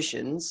and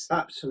ambitions.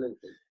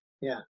 Absolutely.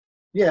 Yeah.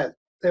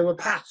 They were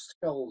past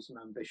goals and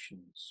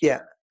ambitions.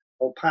 Yeah.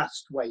 Or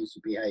past ways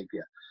of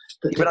behaviour.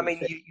 But I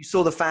mean, you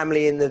saw the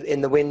family in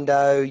the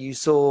window. You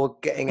saw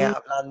getting out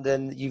of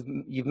London.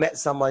 You've met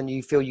someone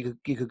you feel you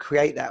could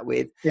create that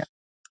with. Yeah.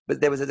 But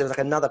there was like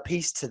another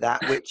piece to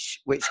that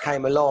which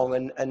came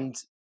along and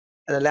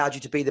allowed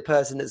you to be the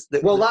person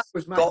that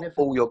was got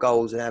all your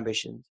goals and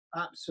ambitions.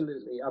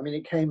 Absolutely. I mean,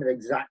 it came at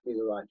exactly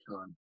the right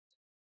time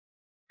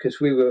because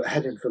we were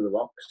heading for the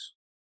rocks.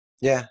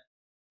 Yeah.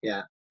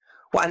 Yeah.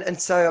 Well, and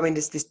so I mean,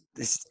 this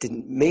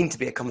didn't mean to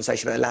be a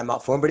conversation about a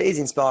landmark forum, but it is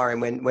inspiring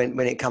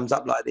when it comes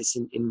up like this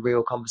in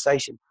real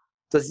conversation.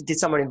 Did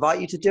someone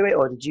invite you to do it,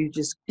 or did you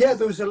just? Yeah,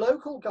 there was a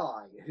local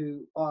guy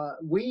who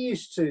we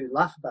used to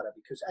laugh about it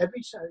because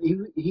every time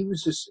he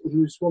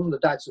was one of the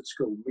dads at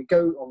school. We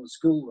go on the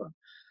school run,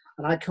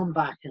 and I come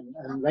back and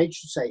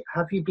Rachel would say,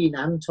 "Have you been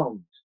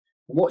Anton?"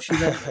 And what she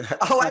meant?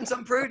 Oh,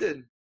 Anton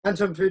Pruden.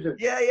 Anton Pruden.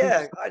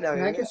 Yeah, I know.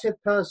 Negative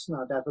person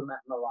I'd ever met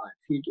in my life.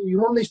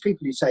 You're one of these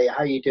people who say, "How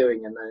are you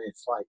doing?" and then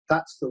it's like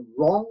that's the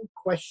wrong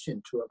question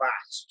to have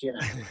asked,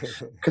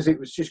 because it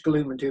was just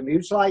gloom and doom. He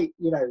was like,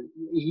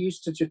 he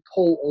used to just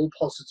pull all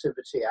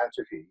positivity out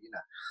of you,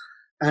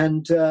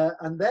 And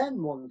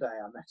then one day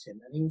I met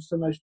him, and he was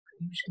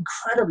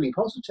incredibly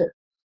positive,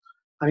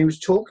 and he was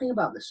talking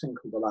about this thing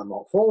called the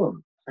Landmark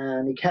Forum,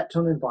 and he kept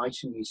on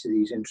inviting me to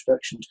these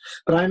introductions.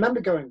 But I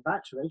remember going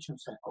back to Rachel and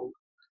saying, "Oh,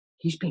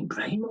 he's been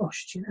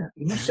brainwashed,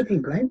 He must have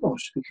been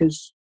brainwashed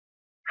because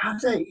how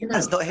they,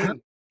 That's not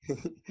him.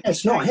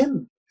 It's not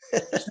him.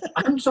 It's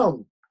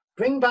Anton.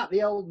 Bring back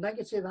the old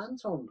negative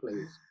Anton,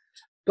 please."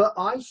 But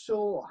I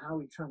saw how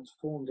he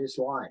transformed his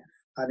life,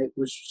 and it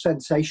was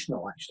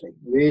sensational, actually,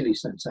 really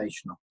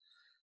sensational.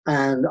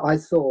 And I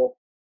thought,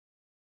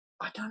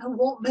 I don't know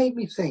what made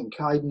me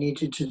think I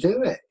needed to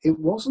do it. It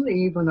wasn't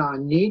even I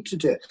need to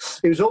do it.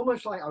 It was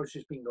almost like I was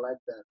just being led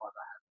there by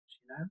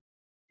the hand,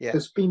 Yeah.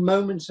 There's been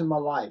moments in my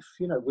life,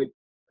 with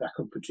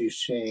record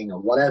producing or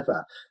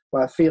whatever,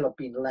 where I feel I've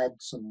been led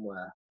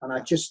somewhere, and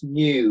I just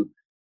knew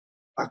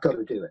I've got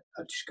to do it.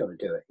 I've just got to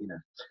do it,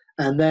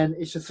 And then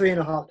it's a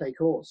 3.5-day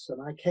course,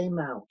 and I came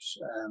out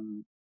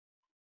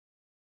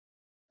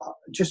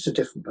just a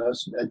different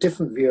person, a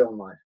different view on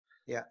life.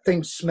 Yeah.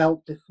 Things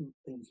smelt different,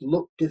 things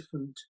looked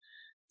different,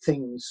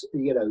 things,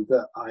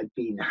 that I'd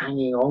been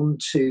hanging on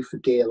to for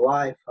dear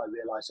life. I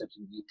realised I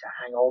didn't need to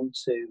hang on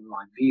to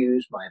my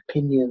views, my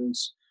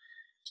opinions.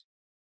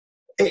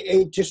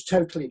 It just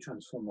totally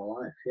transformed my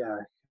life. Yeah,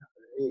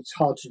 it's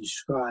hard to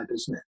describe,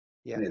 isn't it?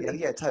 Yeah, really?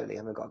 yeah, totally.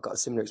 I mean, I've got a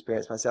similar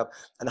experience myself,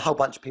 and a whole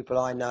bunch of people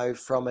I know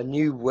from a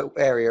new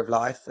area of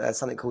life,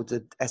 something called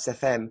the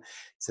SFM.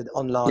 It's an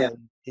online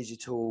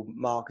digital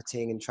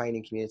marketing and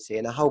training community,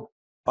 and a whole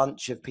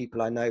bunch of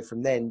people I know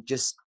from then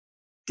just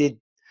did.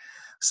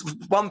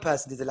 One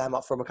person did the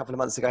Landmark Forum a couple of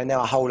months ago, and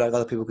now a whole load of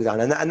other people go down,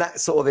 and that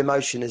sort of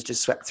emotion has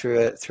just swept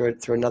through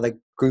another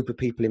group of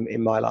people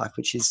in my life,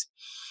 which is.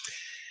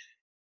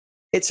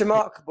 It's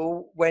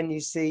remarkable when you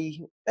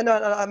see, and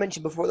I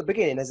mentioned before at the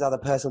beginning, there's other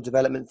personal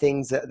development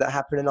things that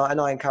happen, and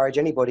I encourage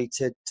anybody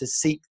to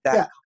seek that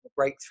kind of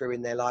breakthrough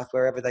in their life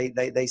wherever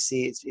they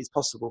see it's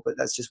possible. But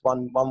that's just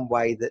one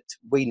way that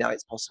we know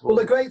it's possible. Well,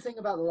 the great thing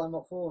about the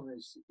Landmark Forum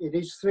is it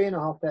is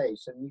 3.5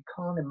 days, and you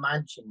can't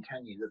imagine,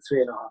 can you, that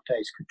 3.5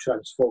 days could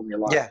transform your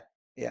life.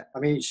 Yeah. I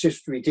mean, it's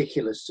just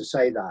ridiculous to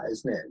say that,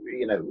 isn't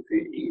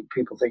it?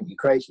 People think you're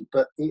crazy,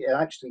 but it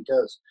actually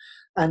does.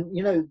 And,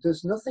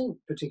 there's nothing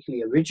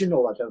particularly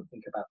original, I don't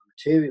think, about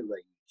the material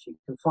they use. You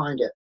can find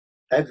it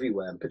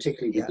everywhere, and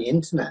particularly with the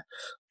internet.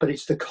 But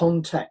it's the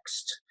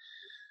context.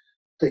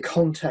 The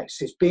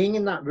context is being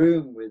in that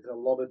room with a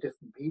lot of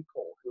different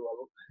people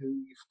who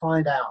you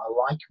find out are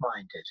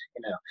like-minded,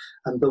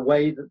 and the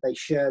way that they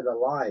share their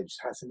lives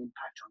has an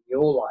impact on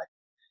your life.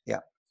 Yeah.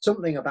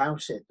 Something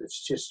about it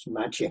that's just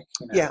magic.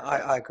 Yeah,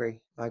 I agree.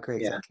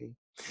 Exactly.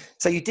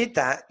 So you did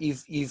that.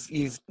 You've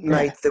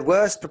made the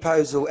worst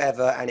proposal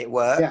ever, and it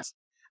worked.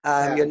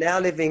 You're now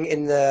living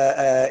in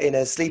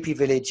a sleepy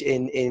village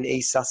in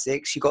East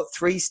Sussex. You've got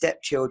 3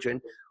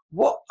 stepchildren.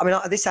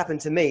 This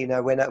happened to me.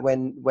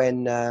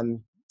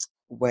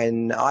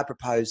 When I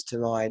proposed to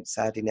my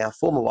sadly now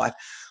former wife,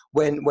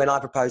 when I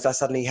proposed, I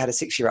suddenly had a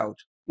 6-year-old.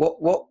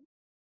 What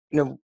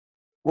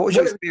was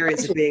your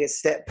experience of being a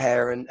step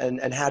parent,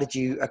 and how did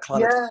you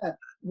acclimate? Yeah,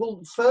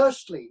 well,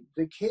 firstly,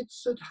 the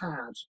kids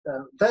had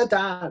their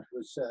dad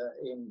was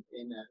in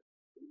a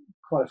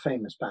quite a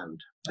famous band,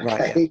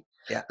 okay? Right,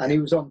 yeah. And he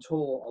was on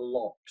tour a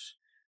lot.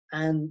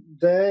 And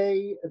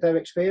their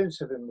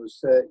experience of him was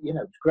that, it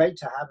was great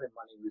to have him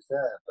when he was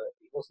there, but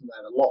he wasn't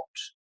there a lot.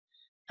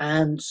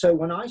 And so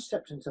when I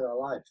stepped into their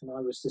life and I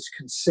was this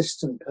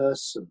consistent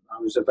person, I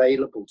was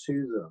available to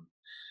them,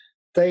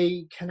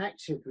 they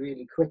connected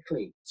really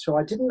quickly. So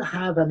I didn't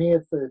have any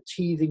of the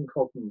teething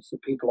problems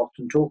that people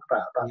often talk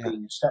about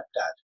being a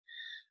stepdad.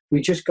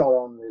 We just got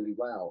on really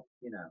well,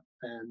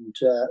 and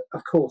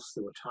of course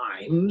there were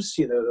times,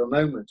 there were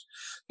moments.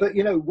 But,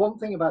 one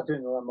thing about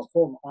doing the Landmark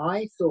Forum,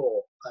 I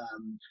thought,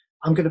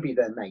 I'm going to be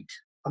their mate.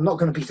 I'm not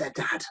going to be their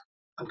dad.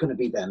 I'm going to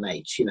be their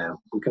mate. You know,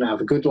 we're going to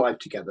have a good life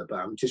together, but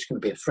I'm just going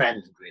to be a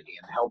friend, really,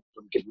 and help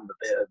them, give them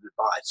a bit of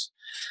advice.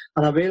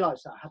 And I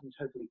realised that I hadn't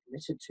totally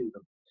committed to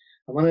them.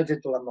 And when I did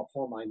the landmark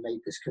form, I made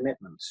this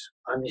commitment.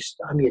 I'm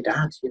your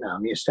dad. You know,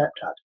 I'm your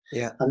stepdad.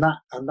 Yeah. And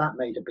that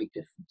made a big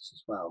difference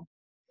as well.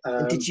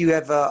 And did you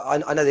ever? I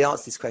know the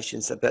answer to this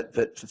question, so, but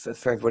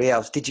for everybody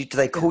else, do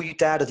they call you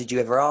dad, or did you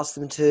ever ask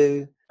them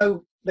to?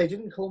 Oh, they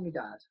didn't call me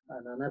dad,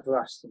 and I never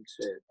asked them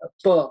to.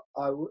 But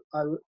I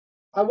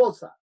was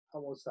that. I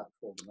was that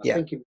for them. I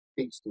think it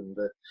speaks to them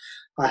that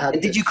I had.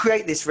 And did you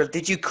create this?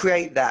 Did you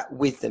create that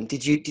with them?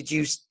 Did you?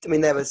 I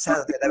mean, they were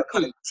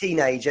kind of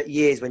teenage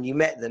years when you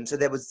met them, so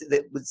there was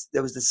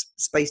the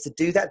space to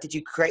do that. Did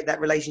you create that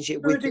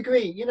relationship with? To a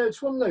degree, you know,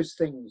 it's one of those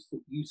things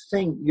that you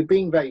think you're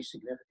being very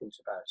significant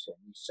about it.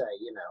 And you say,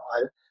 you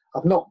know,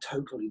 I've not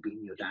totally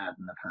been your dad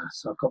in the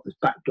past. So I've got this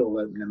back door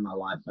open in my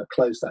life, and I've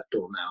closed that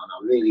door now, and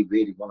I really,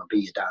 really want to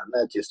be your dad. And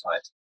they're just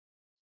like,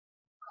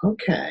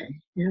 okay,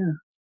 yeah.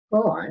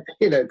 All right,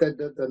 you know,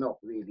 they're not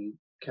really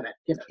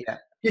connected. You know,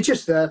 you're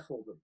just there for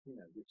them, you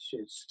know, which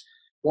is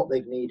what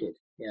they've needed.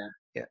 Yeah,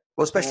 yeah.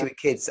 Well, especially with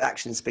kids,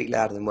 actions speak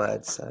louder than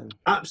words. So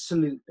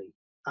absolutely,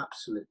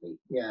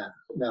 yeah.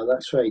 No,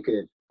 that's very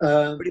good.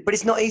 But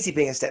it's not easy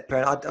being a step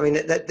parent. I mean,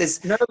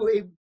 there's no,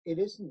 it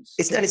isn't.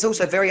 And it's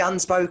also very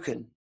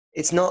unspoken.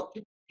 It's not.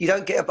 You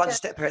don't get a bunch of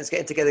step parents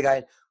getting together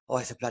going, "Oh,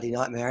 it's a bloody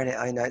nightmare, isn't it?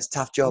 I know it's a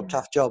tough job,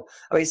 tough job."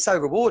 I mean, it's so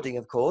rewarding,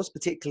 of course,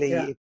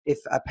 particularly if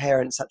a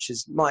parent, such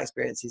as my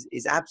experience,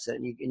 is absent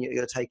and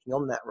you're taking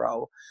on that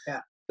role. Yeah.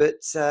 But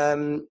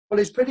well,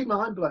 it's pretty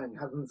mind blowing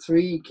having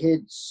 3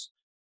 kids.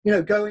 You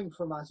know, going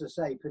from, as I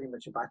say, pretty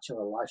much a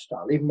bachelor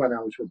lifestyle. Even when I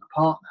was with a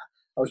partner,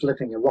 I was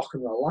living a rock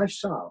and roll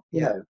lifestyle.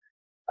 You know,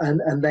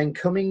 and then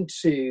coming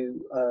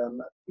to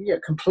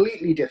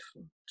completely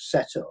different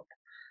setup.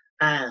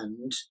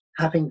 And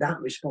having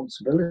that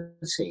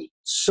responsibility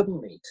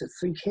suddenly to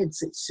 3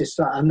 kids, it's just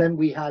that. And then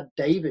we had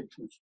David,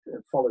 which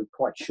followed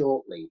quite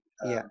shortly.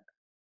 Rach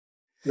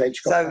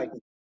got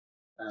pregnant.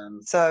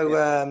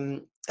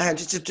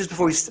 Just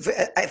before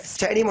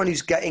to anyone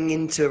who's getting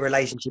into a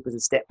relationship as a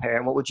step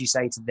parent, what would you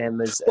say to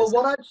them as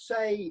what I'd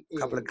say a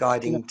couple of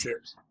guiding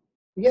tips?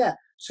 Yeah.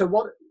 So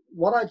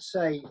what I'd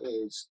say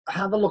is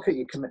have a look at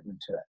your commitment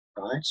to it,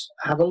 right?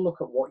 Have a look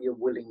at what you're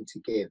willing to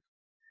give.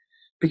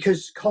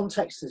 Because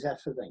context is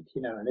everything,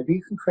 you know, and if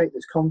you can create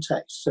this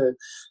context, so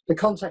the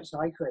context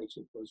I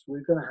created was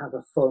we're going to have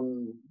a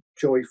fun,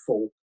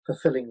 joyful,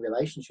 fulfilling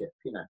relationship,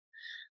 you know,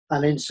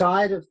 and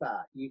inside of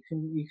that, you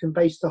can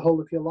base the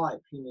whole of your life.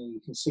 You know, you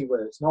can see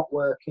where it's not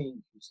working,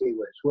 you can see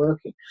where it's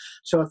working.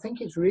 So I think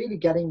it's really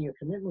getting your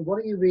commitment. What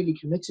are you really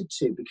committed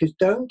to? Because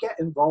don't get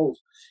involved.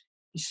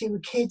 You see,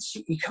 with kids,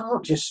 you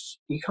can't just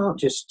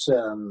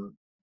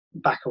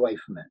back away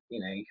from it.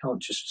 You know, you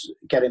can't just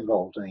get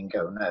involved and then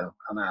go, no,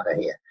 I'm out of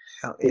here.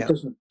 It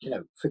doesn't, you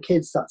know, for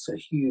kids, that's a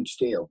huge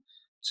deal.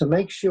 So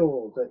make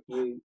sure that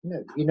you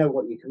know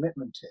what your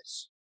commitment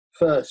is,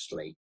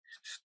 firstly.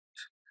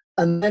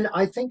 And then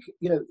I think,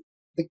 you know,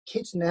 the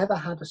kids never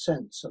had a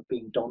sense of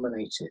being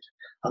dominated.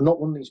 I'm not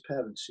one of these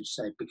parents who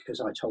say, because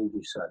I told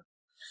you so.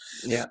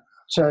 Yeah.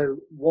 So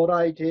what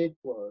I did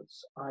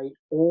was I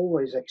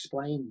always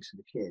explained to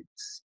the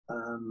kids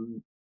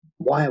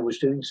why I was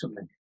doing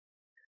something.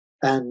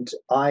 And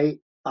I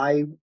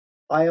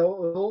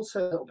also,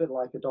 a little bit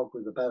like a dog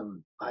with a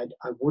bone, I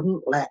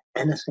wouldn't let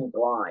anything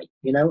lie.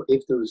 You know,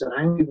 if there was an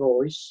angry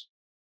voice,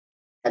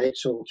 get it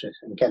sorted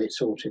and get it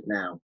sorted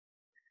now.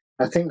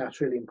 I think that's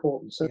really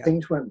important. So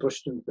things weren't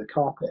brushed under the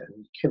carpet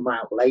and come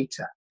out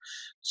later.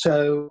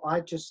 So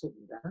I just sit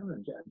them down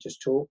and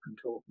just talk and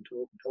talk and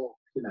talk and talk,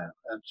 you know,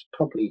 and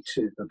probably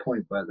to the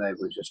point where they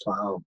were just like,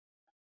 oh,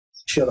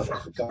 shut up,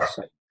 for God's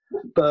sake.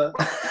 But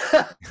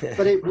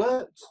it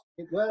worked.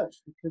 It worked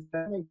because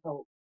then they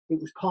felt it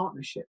was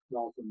partnership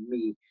rather than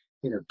me,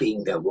 you know,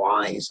 being the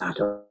wise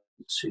adult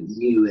who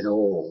knew it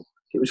all.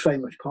 It was very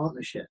much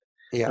partnership.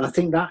 Yeah. And I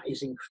think that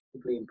is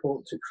incredibly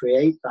important to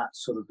create that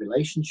sort of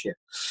relationship.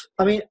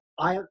 I mean,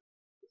 I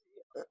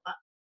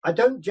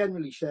don't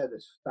generally share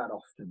this that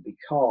often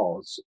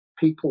because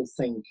people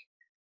think,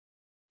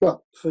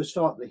 well, for a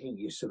start, they think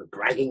you're sort of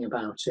bragging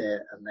about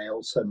it, and they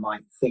also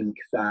might think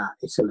that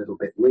it's a little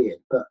bit weird.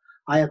 But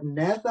I have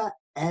never,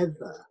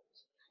 ever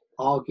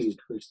argued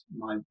with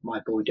my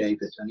boy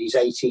David, and he's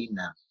 18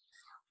 now.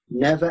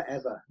 Never,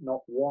 ever,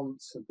 not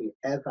once have we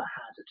ever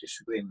had a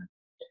disagreement.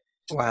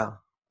 Wow.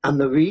 And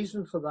the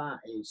reason for that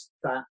is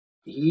that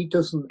he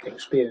doesn't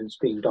experience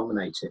being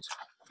dominated.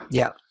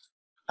 Yeah.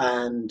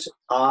 And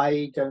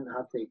I don't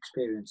have the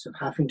experience of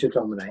having to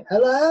dominate.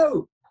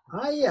 Hello.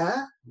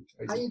 Hiya.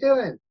 How you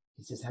doing?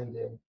 He says, how you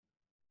doing?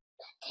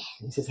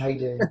 He says, how you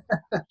doing?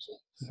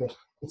 Okay.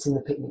 It's in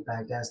the picnic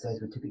bag downstairs.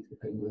 We took it to the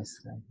picnic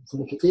yesterday. It's in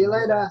the kitchen. See you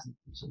later.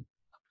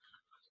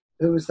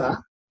 Who was that?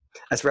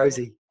 That's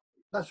Rosie.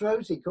 That's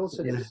Rosie, of course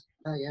it is.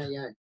 Oh,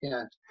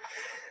 yeah.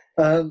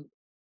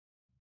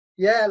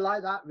 Yeah,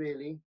 like that,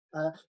 really.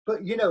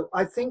 But, you know,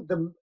 I think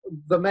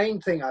the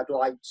main thing I'd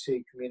like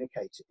to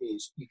communicate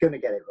is you're going to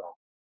get it wrong.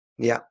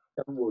 Yeah.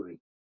 Don't worry.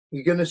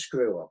 You're going to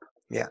screw up.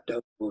 Yeah.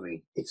 Don't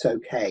worry. It's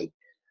okay.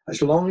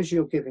 As long as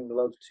you're giving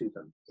love to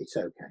them, it's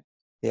okay.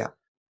 Yeah.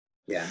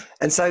 Yeah.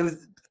 And so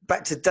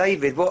back to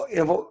David,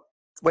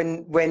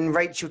 when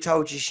Rachel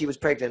told you she was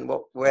pregnant, I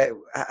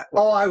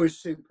was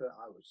super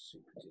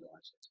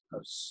delighted. I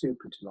was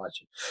super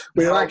delighted.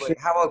 We were actually,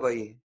 how old were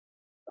you?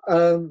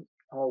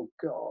 oh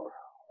God,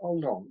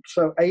 hold on.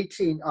 So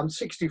 18, I'm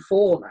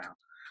 64 now.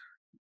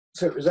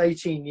 So it was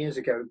 18 years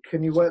ago.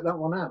 Can you work that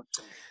one out?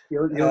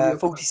 You're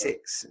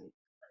 46.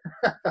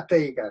 There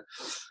you go.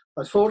 I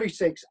was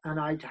 46 and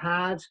I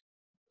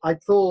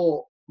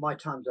thought my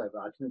time's over.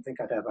 I didn't think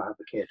I'd ever have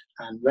a kid.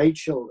 And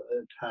Rachel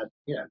had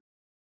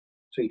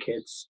 3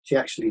 kids. She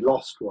actually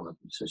lost one of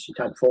them. So she'd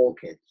had 4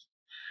 kids.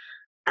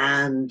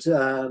 And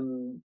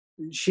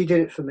she did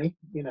it for me,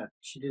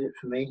 she did it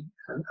for me.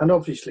 And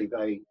obviously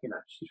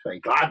she's very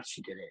glad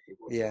she did it. It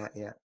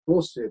wasn't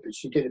forced to do it, but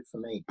she did it for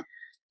me.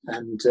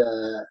 And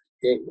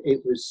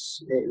it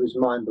was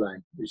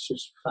mind-blowing. It was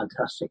just a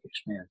fantastic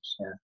experience,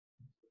 yeah.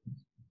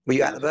 Were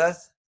you at the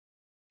birth?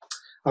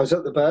 I was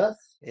at the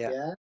birth,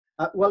 yeah.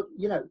 Well,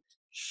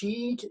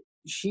 she'd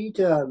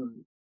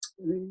done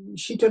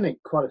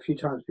it quite a few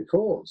times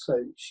before,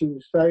 so she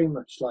was very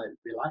much like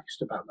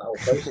relaxed about the whole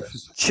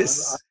process.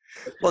 Just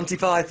Monty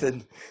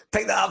Python,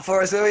 pick that up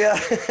for us, will you?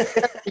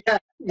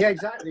 yeah,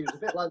 exactly. It was a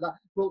bit like that.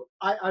 Well,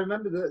 I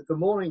remember the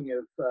morning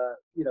of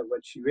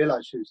when she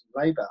realised she was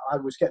in labour, I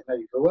was getting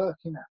ready for work,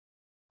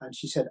 and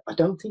she said, "I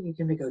don't think you're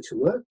going to go to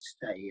work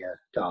today,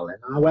 darling."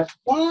 And I went,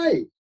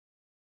 "Why?"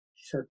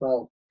 She said,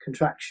 "Well,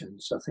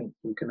 contractions. I think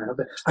we're going to have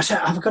it." I said,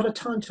 "I've got a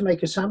time to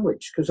make a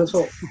sandwich," because I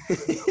thought,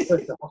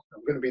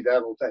 I'm going to be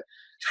there all day.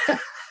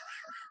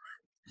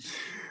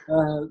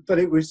 But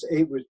it was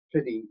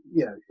pretty,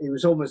 it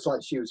was almost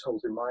like she was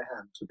holding my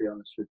hand, to be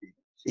honest with you.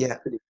 Yeah.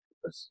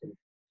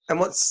 And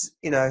what's,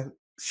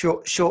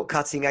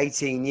 shortcutting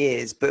 18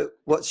 years, but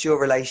what's your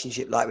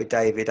relationship like with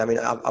David? I mean,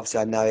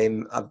 obviously I know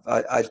him.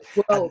 I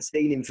hadn't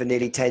seen him for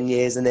nearly 10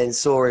 years and then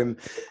saw him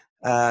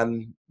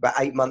about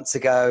 8 months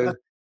ago.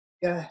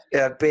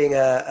 Being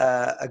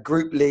a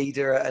group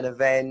leader at an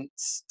event,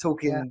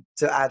 talking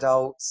to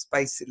adults,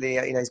 basically,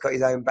 he's got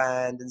his own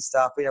band and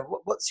stuff.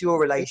 What's your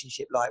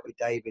relationship like with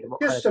David? And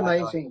just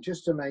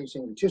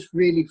amazing, just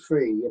really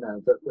free.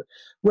 That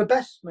we're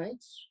best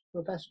mates.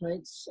 We're best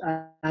mates,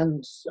 and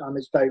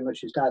it's very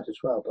much his dad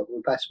as well. But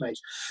we're best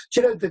mates.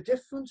 Do you know the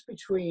difference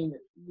between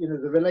the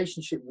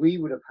relationship we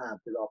would have had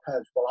with our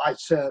parents? Well, I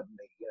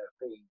certainly,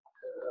 being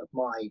of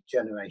my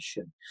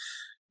generation,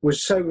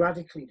 was so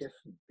radically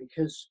different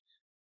because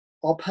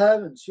our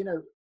parents,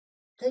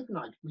 Dave and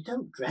I, we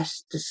don't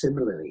dress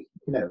dissimilarly.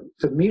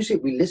 The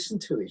music we listen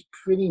to is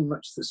pretty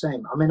much the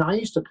same. I mean, I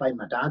used to play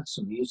my dad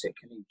some music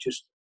and he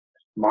just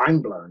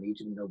mind blown. He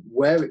didn't know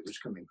where it was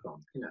coming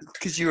from,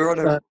 Because you were on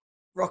a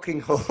rocking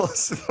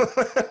horse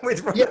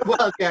with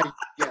Well,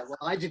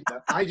 I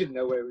didn't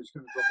know where it was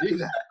coming from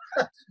either.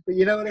 But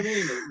you know what I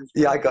mean?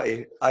 I got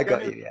you.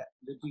 Yeah.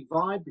 The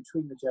divide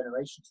between the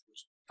generations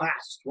was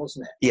vast,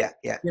 wasn't it?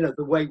 Yeah.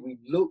 The way we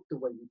looked, the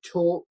way we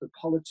talked, the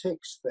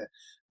politics,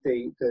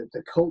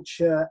 the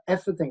culture,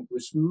 everything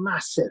was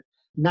massive.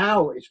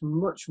 Now it's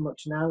much,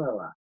 much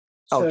narrower.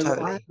 So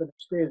totally. I have an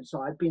experience.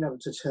 So I've been able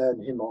to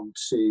turn him on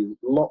to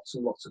lots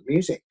and lots of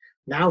music.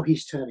 Now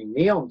he's turning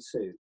me on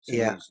to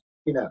music.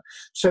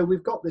 So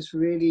we've got this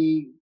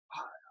really,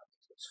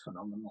 it's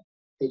phenomenal.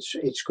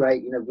 It's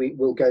great.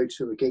 We'll go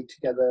to a gig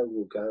together.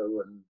 We'll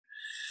go and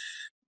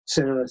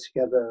cinema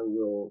together.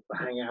 We'll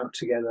hang out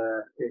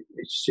together.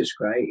 It's just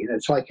great.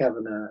 It's like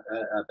having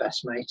a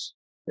best mate,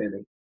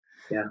 really.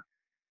 Yeah.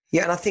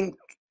 Yeah, and I think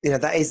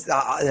that is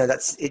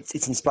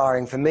it's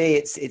inspiring for me.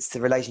 It's the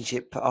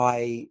relationship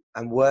I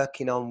am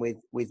working on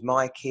with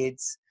my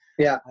kids.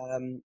 Yeah.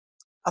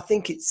 I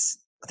think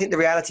the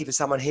reality for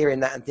someone hearing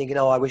that and thinking,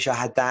 "Oh, I wish I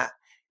had that."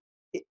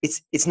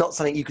 It's not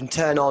something you can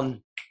turn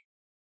on.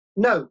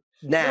 No.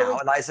 Now,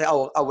 and I say,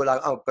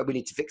 but we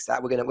need to fix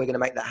that. We're gonna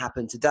make that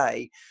happen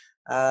today.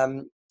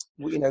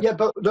 Yeah,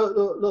 but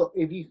look,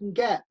 if you can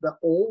get that,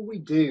 all we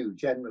do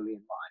generally in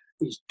life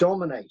is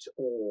dominate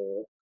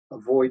or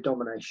avoid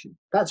domination.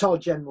 That's our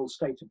general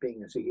state of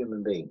being as a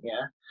human being.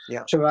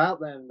 Yeah. So out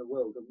there in the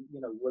world,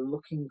 we're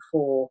looking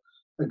for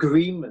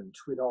agreement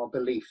with our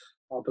belief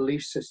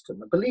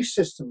system. A belief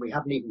system we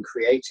haven't even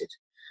created.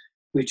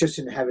 We've just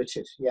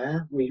inherited.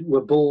 Yeah. We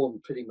were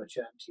born pretty much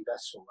an empty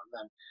vessel, and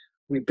then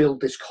we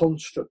build this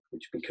construct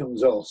which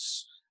becomes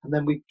us. And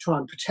then we try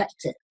and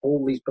protect it,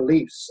 all these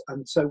beliefs.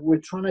 And so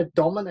we're trying to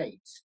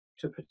dominate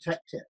to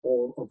protect it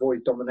or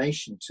avoid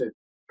domination to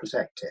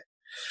protect it.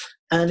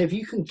 And if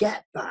you can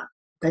get that,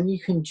 then you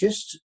can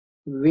just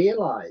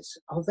realize,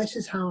 this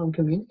is how I'm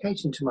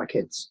communicating to my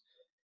kids.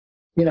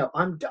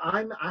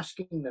 I'm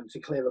asking them to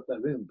clear up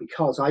their room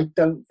because I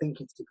don't think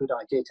it's a good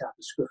idea to have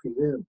a scruffy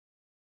room.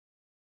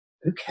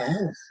 Who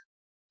cares?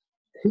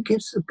 Who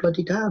gives a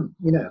bloody damn?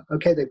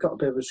 Okay, they've got a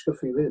bit of a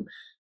scruffy room.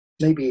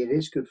 Maybe it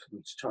is good for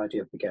them to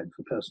tidy up again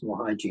for personal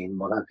hygiene,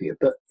 what have you.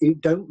 But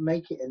don't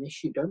make it an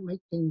issue. Don't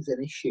make things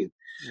an issue.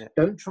 Yeah.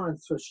 Don't try and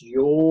thrust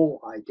your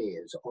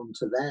ideas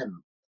onto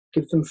them.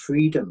 Give them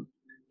freedom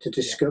to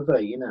discover,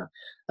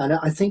 And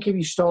I think if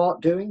you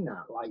start doing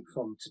that, like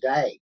from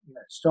today,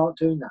 start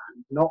doing that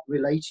and not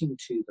relating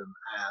to them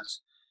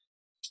as,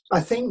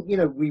 I think,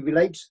 we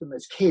relate to them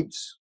as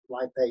kids,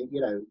 like they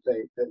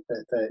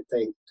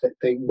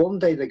one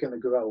day they're going to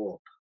grow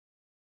up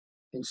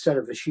instead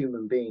of as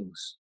human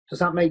beings. Does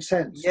that make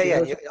sense?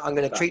 Yeah. I'm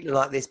going to treat them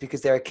like this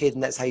because they're a kid,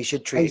 and that's how you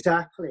should treat them.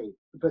 Exactly.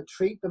 But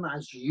treat them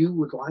as you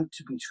would like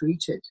to be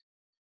treated.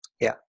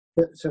 Yeah.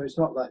 So it's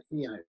not like,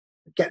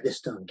 get this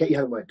done, get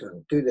your homework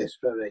done, do this.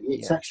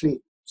 It's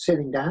actually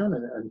sitting down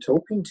and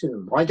talking to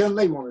them. Why don't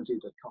they want to do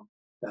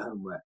the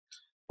homework?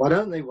 Why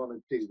don't they want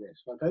to do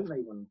this? Why don't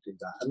they want to do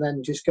that? And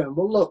then just going,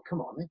 well, look,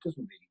 come on, it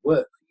doesn't really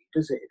work for you,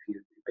 does it, if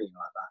you're being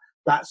like that?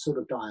 That sort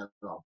of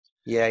dialogue.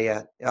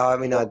 Yeah. I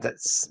mean,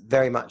 that's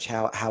very much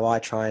how I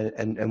try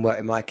and work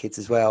with my kids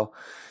as well.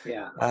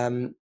 Yeah.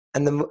 And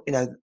then,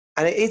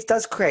 and it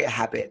does create a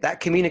habit. That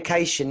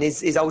communication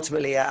is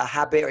ultimately a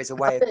habit, or it's a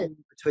way of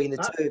between the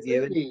two of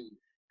you. And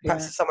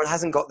perhaps if someone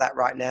hasn't got that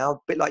right now, a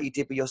bit like you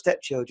did with your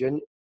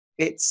stepchildren,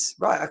 it's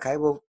right. Okay,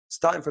 well,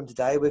 starting from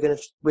today, we're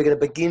gonna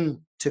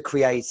begin to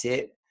create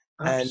it,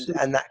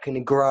 and that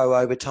can grow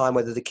over time.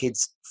 Whether the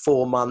kid's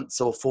 4 months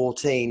or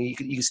 14,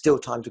 you still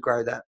time to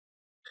grow that.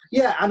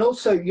 Yeah, and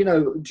also,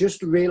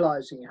 just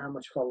realizing how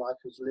much of our life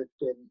is lived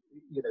in,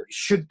 it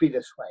should be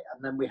this way,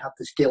 and then we have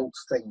this guilt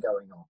thing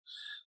going on.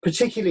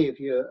 Particularly if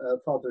your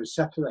father is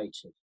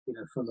separated,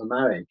 from the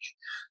marriage,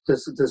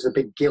 there's a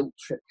big guilt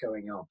trip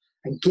going on.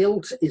 And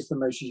guilt is the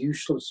most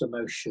useless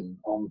emotion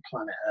on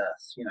planet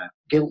Earth.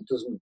 Guilt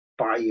doesn't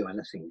buy you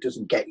anything,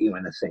 doesn't get you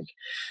anything.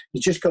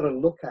 You just got to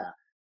look at,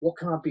 what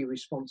can I be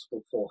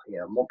responsible for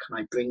here, and what can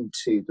I bring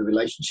to the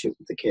relationship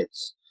with the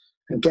kids,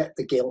 and get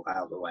the guilt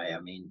out of the way. I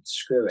mean,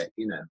 screw it.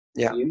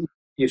 Yeah.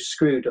 You've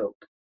screwed up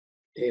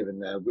here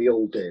and there. We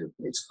all do.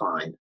 It's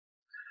fine.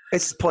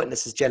 It's as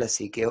pointless as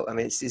jealousy, guilt. I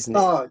mean, it's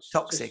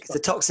toxic. It's a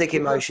toxic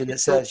emotion that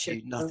serves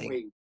you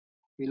nothing.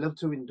 We love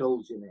to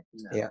indulge in it.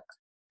 Yeah.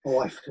 Oh,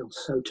 I feel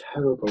so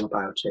terrible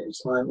about it.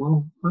 It's like,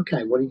 well,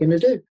 okay, what are you going to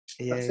do?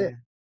 That's it.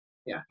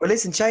 Yeah. Well,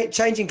 listen,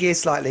 changing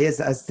gears slightly, as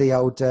the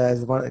old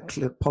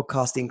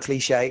podcasting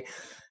cliche,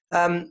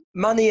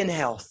 money and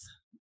health.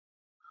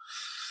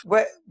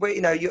 Where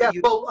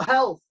well,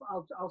 health.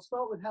 I'll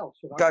start with health.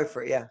 Go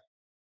for it. Yeah.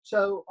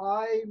 So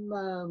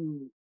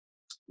I'm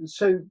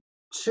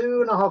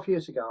 2.5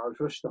 years ago, I was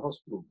rushed to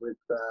hospital with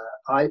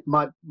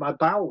my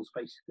bowels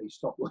basically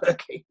stopped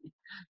working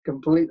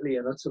completely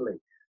and utterly,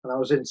 and I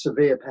was in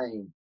severe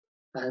pain,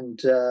 and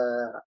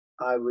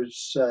I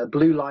was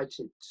blue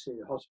lighted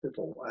to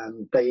hospital,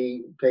 and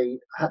they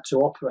had to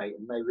operate,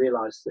 and they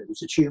realised that it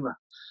was a tumour.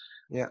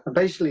 Yeah. And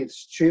basically,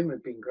 this tumour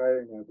had been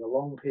growing over a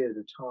long period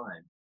of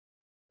time,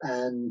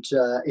 and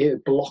it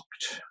had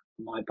blocked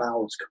my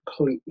bowels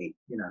completely.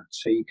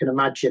 So you can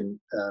imagine.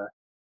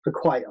 For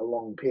quite a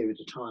long period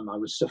of time, I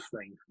was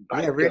suffering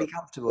from really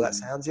comfortable. That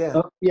sounds, it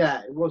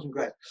wasn't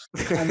great.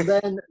 And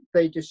then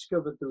they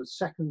discovered there was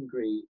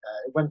secondary.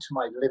 It went to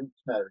my lymph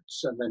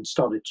nodes and then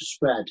started to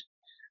spread,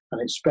 and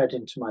it spread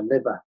into my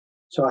liver.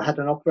 So I had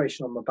an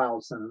operation on my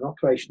bowels and an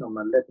operation on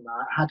my liver. And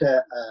I had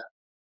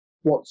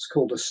what's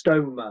called a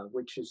stoma,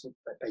 which is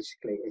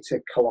basically it's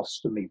a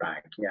colostomy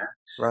bag,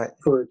 right,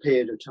 for a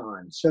period of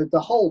time. So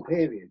the whole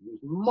period was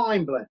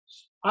mind blowing.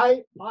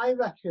 I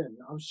reckon,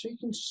 I was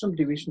speaking to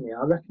somebody recently,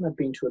 I reckon I've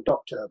been to a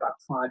doctor about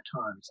 5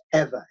 times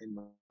ever in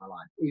my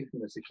life,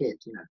 even as a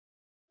kid,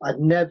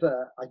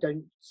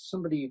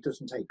 somebody who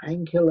doesn't take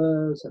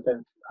painkillers,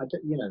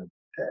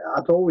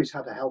 I've always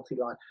had a healthy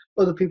life.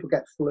 Other people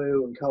get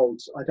flu and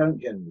colds, I don't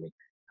generally.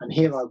 And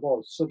here I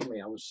was,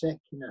 suddenly I was sick,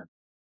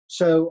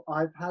 So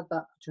I've had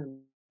that for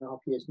 2.5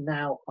 years.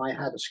 Now I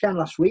had a scan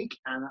last week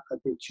and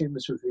the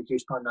tumours was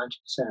reduced by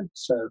 90%.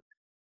 So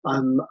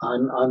I'm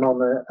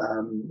on a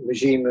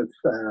regime of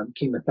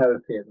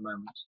chemotherapy at the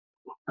moment,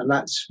 and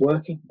that's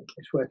working.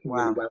 It's working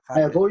really well. I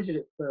avoided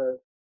it for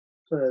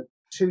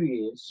 2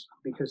 years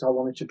because I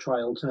wanted to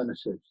try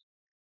alternatives,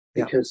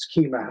 because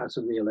chemo has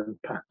a real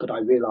impact. But I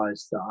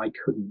realised that I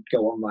couldn't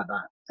go on like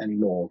that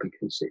anymore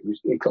because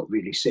it got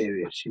really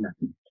serious.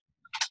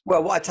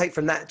 Well, what I take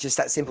from that, just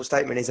that simple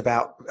statement, is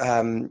about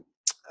I've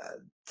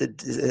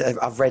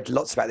read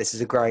lots about this.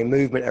 There's a growing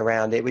movement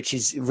around it, which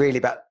is really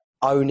about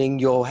owning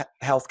your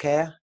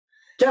healthcare.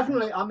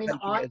 Definitely. I mean,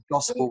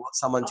 gospel what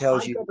someone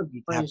tells you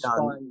you have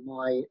done.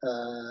 My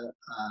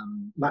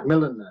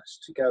Macmillan nurse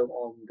to go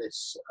on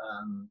this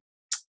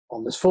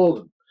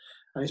forum,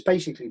 and it's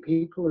basically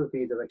people who have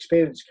either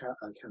experienced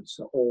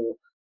cancer or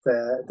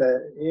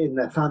they're in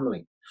their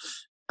family,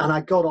 and I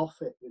got off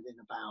it within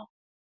about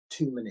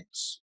 2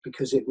 minutes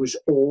because it was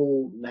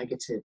all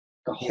negative.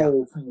 The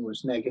whole thing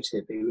was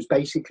negative. It was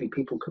basically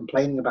people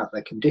complaining about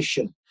their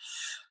condition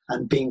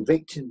and being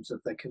victims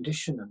of their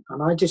condition.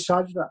 And I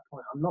decided at that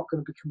point, I'm not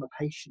going to become a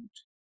patient.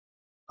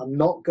 I'm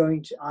not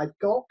going to, I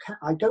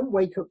don't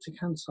wake up to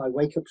cancer. I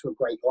wake up to a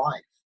great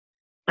life,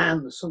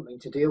 and there's something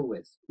to deal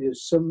with.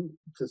 There's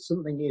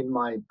something in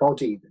my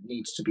body that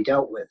needs to be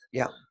dealt with.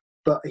 Yeah.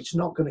 But it's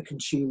not going to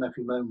consume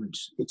every moment.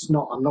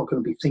 I'm not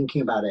going to be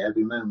thinking about it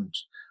every moment.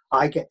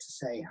 I get to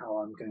say how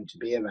I'm going to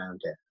be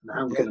around it. And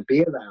how I'm going to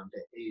be around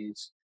it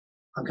is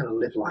I'm going to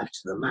live life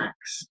to the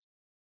max,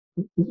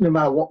 no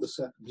matter what the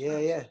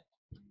circumstances. Yeah.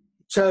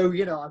 So,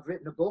 you know, I've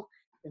written a book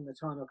in the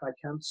time I've had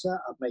cancer.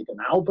 I've made an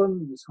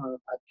album in the time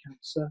I've had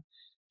cancer.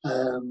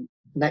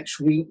 Next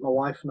week, my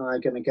wife and I are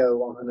going to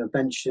go on an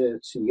adventure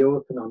to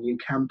Europe in our new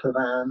camper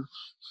van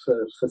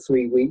for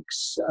 3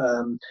 weeks.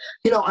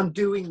 You know, I'm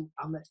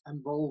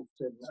involved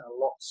in a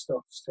lot of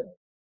stuff still.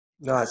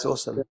 No, that's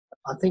awesome.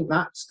 I think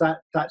that's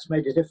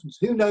made a difference.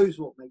 Who knows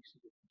what makes a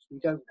difference? We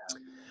don't know.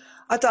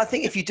 I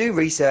think if you do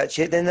research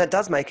it, then that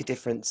does make a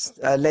difference.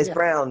 Les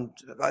Brown,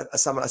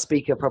 a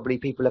speaker probably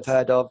people have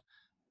heard of,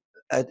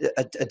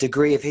 a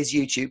degree of his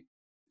YouTube,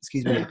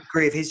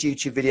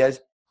 videos,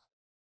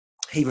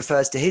 he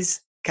refers to his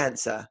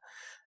cancer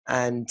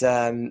and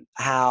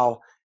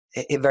how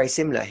it very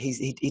similar.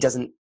 He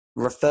doesn't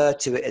refer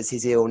to it as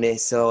his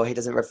illness, or he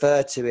doesn't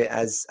refer to it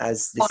as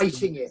this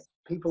fighting it.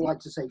 People like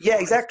to say, yeah,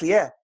 exactly,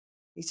 yeah.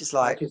 He's just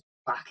like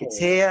it's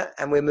here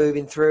and we're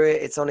moving through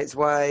it. It's on its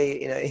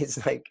way. You know,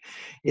 it's like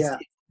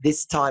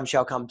this time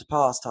shall come to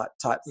pass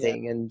type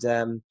thing.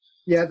 And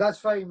yeah, that's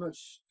very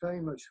much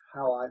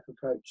how I've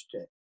approached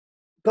it.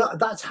 But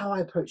that's how I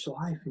approach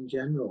life in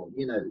general.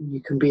 You know,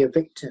 you can be a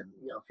victim,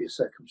 you know, of your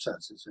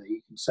circumstances, or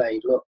you can say,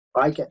 look,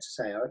 I get to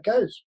say how it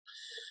goes.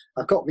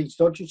 I've got these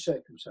dodgy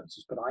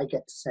circumstances, but I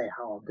get to say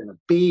how I'm going to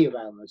be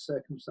around those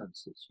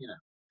circumstances, you know.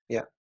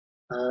 Yeah.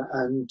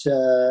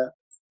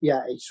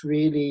 It's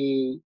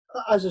really,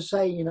 as I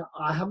say, you know,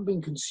 I haven't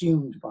been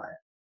consumed by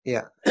it.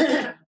 Yeah.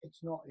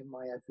 It's not in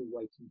my every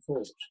waking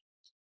thought,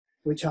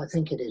 which I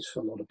think it is for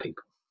a lot of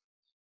people.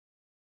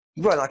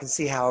 Well, I can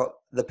see how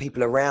the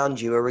people around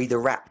you are either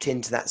wrapped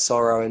into that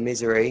sorrow and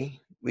misery.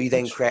 You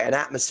then create an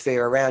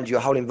atmosphere around you, your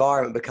whole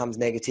environment becomes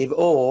negative,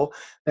 or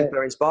people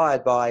are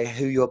inspired by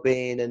who you're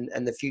being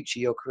and the future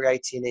you're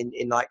creating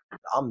in like,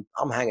 I'm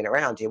hanging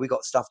around here, we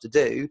got stuff to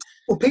do.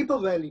 Well,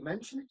 people rarely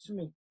mention it to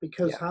me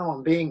because how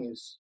I'm being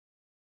is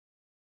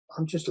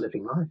I'm just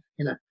living life,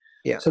 you know.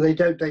 Yeah. So they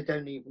don't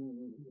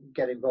even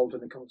get involved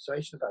in a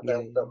conversation about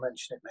it. They'll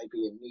mention it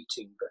maybe in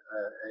meeting, but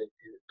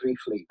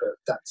briefly, but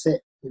that's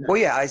it. You know?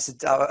 Well, yeah, I said,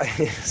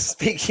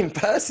 speaking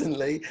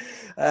personally,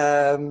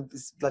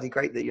 it's bloody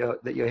great that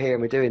you're here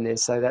and we're doing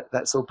this. So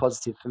that's all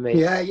positive for me.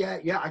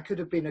 Yeah. I could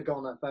have been a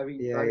goner,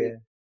 very.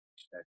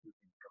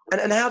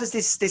 And how does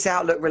this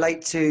outlook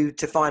relate to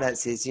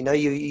finances? You know,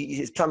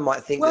 some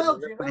might think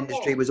that the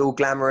industry was all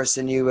glamorous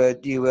and you were,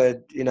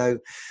 you know,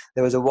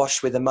 there was a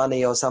wash with the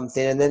money or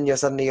something, and then you're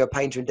suddenly a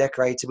painter and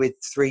decorator with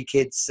 3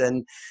 kids,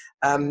 and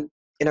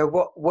you know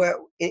what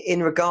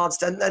in regards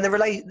to and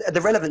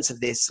the relevance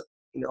of this,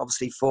 you know,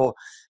 obviously for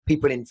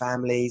people in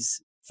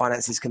families,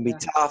 finances can be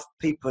tough.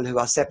 People who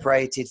are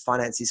separated,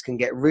 finances can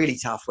get really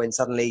tough when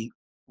suddenly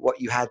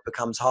what you had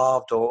becomes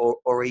halved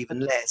or even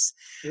less.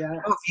 Yeah.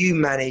 How have you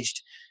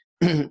managed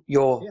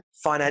your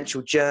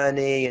financial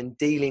journey and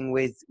dealing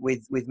with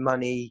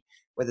money,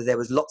 whether there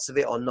was lots of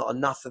it or not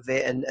enough of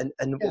it, and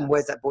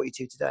where's that brought you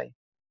to today?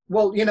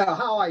 Well, you know,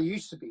 how I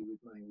used to be with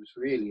money was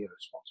really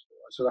irresponsible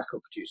as a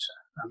record producer.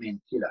 I mean,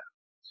 you know,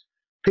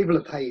 people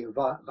would pay you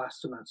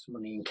vast amounts of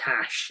money in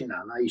cash, you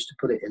know, and I used to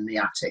put it in the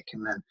attic,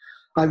 and then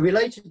I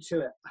related to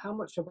it. How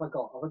much have I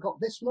got? Have I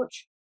got this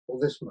much or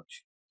this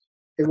much?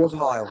 It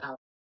wasn't a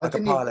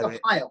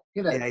pile,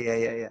 you know.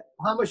 Yeah.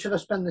 How much should I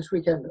spend this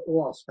weekend?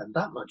 Oh, I'll spend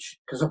that much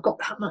because I've got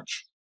that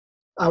much.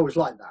 I was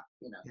like that,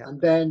 you know. Yeah. And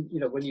then, you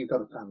know, when you've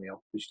got a family,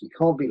 obviously you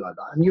can't be like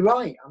that. And you're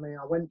right. I mean,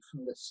 I went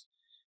from this,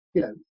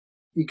 you know,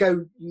 you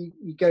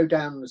go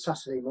down on a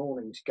Saturday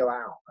morning to go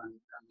out, and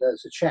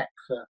there's a check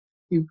for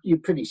you're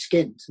pretty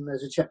skint, and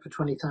there's a check for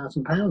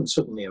 £20,000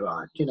 suddenly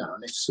arrived, you know,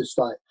 and it's just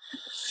like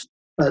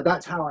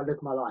that's how I live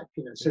my life,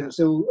 you know. So it's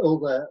all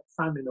the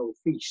famine or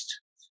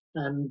feast.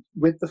 And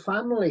with the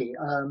family,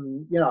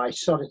 you know, I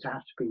started to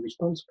have to be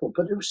responsible.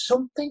 But there was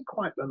something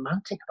quite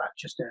romantic about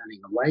just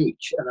earning a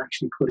wage and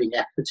actually putting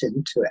effort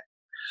into it.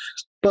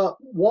 But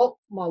what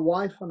my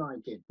wife and I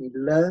did, we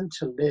learned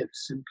to live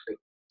simply.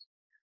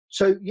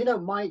 So, you know,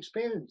 my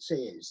experience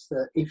is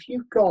that if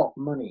you've got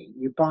money,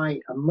 you buy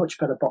a much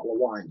better bottle of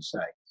wine, say,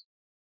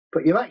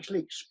 but your actual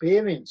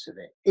experience of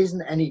it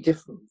isn't any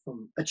different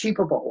from a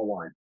cheaper bottle of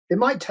wine. It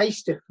might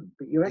taste different,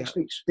 but your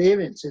actual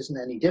experience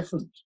isn't any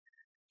different.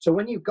 So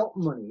when you've got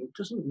money, it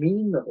doesn't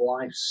mean that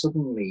life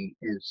suddenly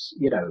is,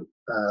 you know,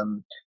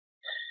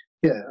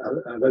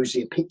 a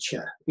rosier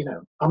picture. You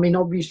know, I mean,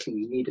 obviously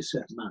you need a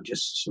certain amount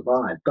just to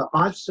survive, but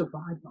I've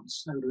survived on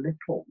so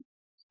little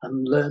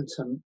and learned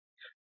to.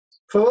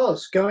 For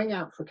us, going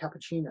out for a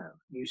cappuccino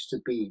used to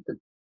be the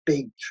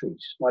big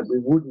treat. Like we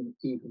wouldn't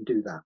even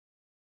do that.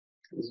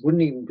 We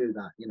wouldn't even do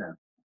that, you know,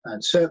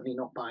 and certainly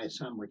not buy a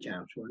sandwich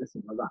out or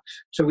anything like that.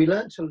 So we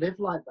learned to live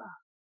like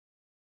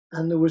that.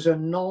 And there was a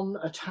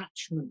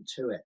non-attachment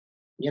to it.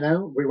 You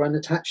know, we weren't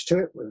attached to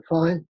it. We were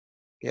fine.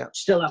 Yeah.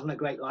 Still having a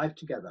great life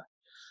together.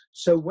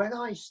 So when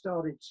I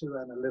started to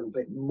earn a little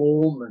bit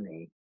more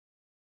money,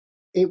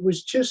 it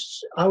was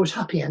just, I was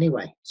happy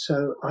anyway.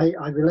 So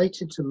I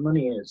related to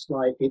money as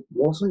like, it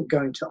wasn't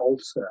going to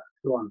alter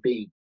who I'm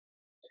being.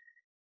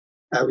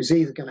 I was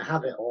either going to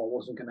have it or I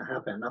wasn't going to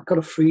have it. And I've got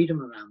a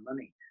freedom around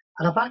money.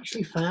 And I've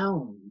actually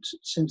found,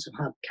 since I've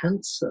had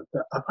cancer,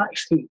 that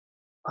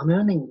I'm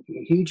earning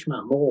a huge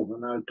amount more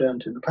than I've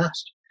earned in the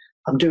past.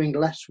 I'm doing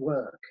less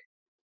work.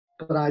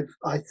 But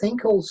I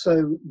think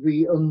also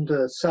we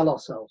undersell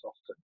ourselves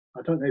often.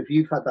 I don't know if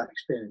you've had that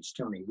experience,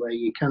 Johnny, where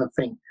you kind of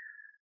think,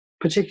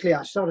 particularly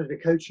I started a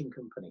coaching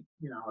company.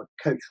 I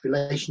coach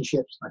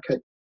relationships, I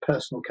coach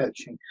personal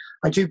coaching.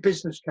 I do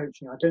business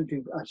coaching. I don't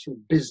do actual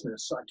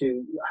business. I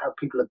do how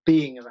people are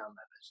being around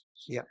their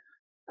business. Yeah.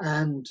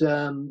 And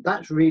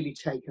that's really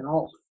taken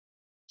off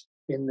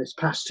in this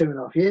past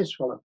 2.5 years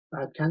while I've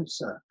had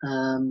cancer.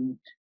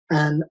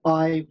 And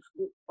I've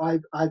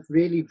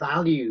really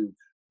valued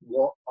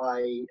what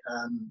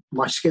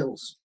my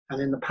skills.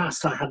 And in the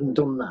past, I hadn't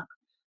done that.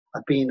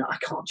 I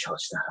can't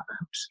charge that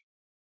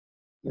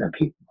amount.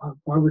 People,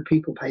 why would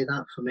people pay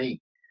that for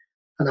me?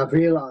 And I've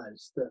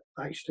realised that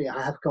actually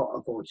I have got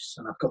a voice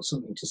and I've got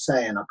something to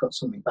say and I've got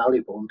something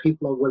valuable and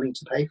people are willing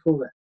to pay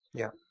for it.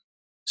 Yeah.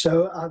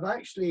 So I've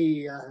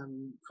actually,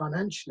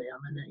 financially,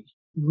 I'm in a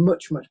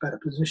much, much better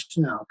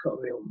position now. I've got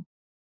a real,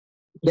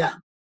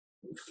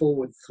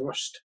 forward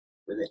thrust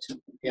with it.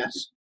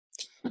 Yes.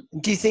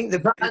 Do you think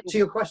Does that answer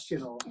your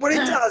question? Or? Well,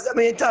 it does. I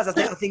mean, it does. I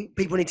think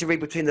people need to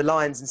read between the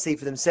lines and see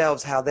for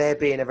themselves how they're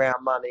being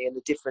around money and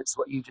the difference,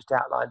 what you just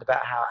outlined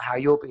about how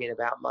you're being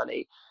about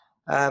money.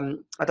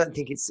 I don't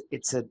think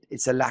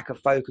it's a lack of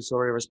focus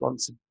or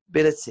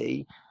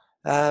irresponsibility.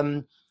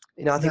 I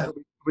think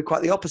we're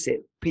quite the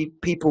opposite.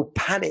 People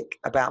panic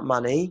about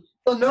money.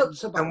 Well,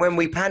 nuts about and when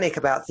we panic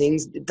about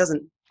things, it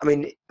doesn't. I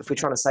mean, if we're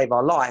trying to save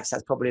our lives,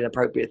 that's probably an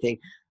appropriate thing.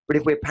 But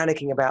if we're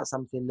panicking about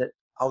something that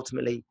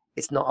ultimately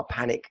it's not a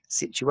panic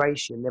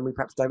situation, then we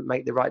perhaps don't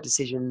make the right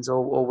decisions,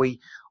 or we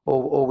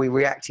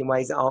react in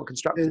ways that aren't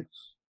constructive.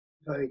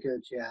 Very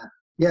good.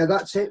 Yeah.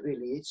 That's it.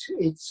 Really,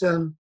 it's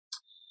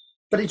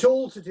but it's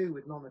all to do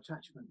with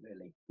non-attachment.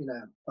 Really,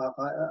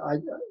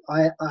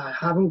 I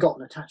haven't got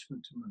an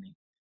attachment to money.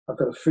 I've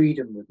got a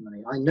freedom with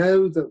money. I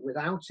know that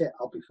without it,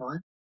 I'll be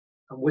fine,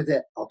 and with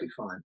it, I'll be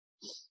fine.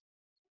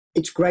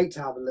 It's great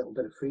to have a little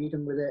bit of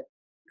freedom with it.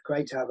 It's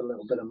great to have a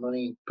little bit of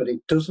money, but it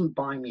doesn't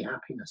buy me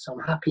happiness. I'm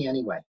happy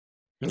anyway.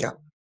 Yeah.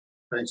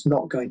 And it's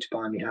not going to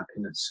buy me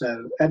happiness.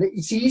 So, and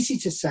it's easy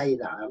to say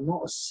that. I'm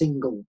not a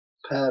single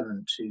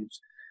parent who's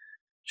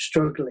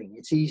struggling.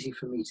 It's easy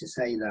for me to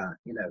say that,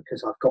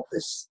 because I've got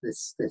this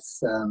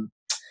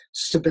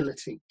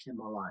stability in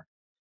my life.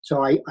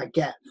 So I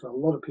get, for a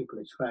lot of people,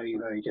 it's very,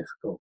 very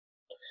difficult.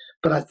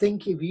 But I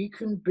think if you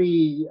can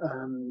really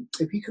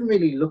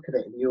look at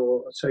it in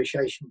your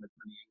association with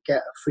money and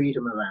get a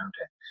freedom around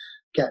it,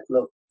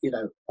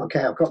 okay,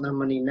 I've got no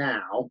money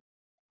now.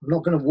 I'm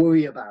not going to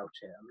worry about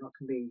it. I'm not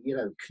going to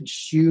be,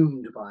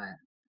 consumed by it.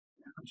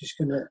 I'm just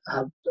going to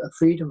have a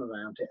freedom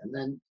around it. And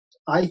then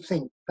I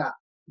think that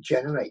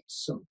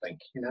generates something,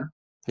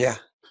 Yeah.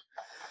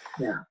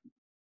 Yeah.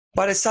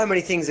 Well, there's so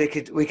many things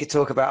we could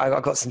talk about.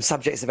 I've got some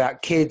subjects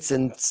about kids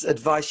and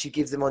advice you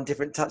give them on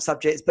different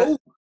subjects. But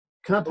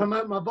can I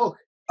promote my book?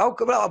 Oh,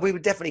 well, we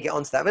would definitely get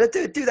onto that. But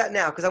do that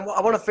now, because I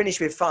want to finish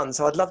with fun.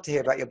 So I'd love to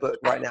hear about your book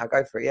right now.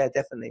 Go for it. Yeah,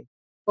 definitely.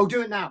 Oh,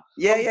 do it now.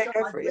 Yeah,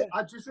 go for it. Yeah.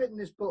 I've just written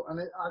this book, and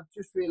I've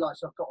just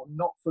realised I've got a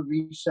not for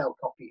resale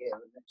copy here,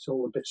 and it's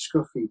all a bit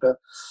scruffy. But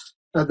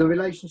the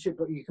relationship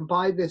book, you can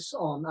buy this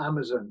on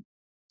Amazon.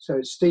 So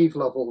it's Steve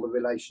Lovell, the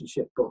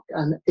relationship book,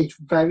 and it's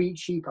very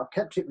cheap. I've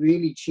kept it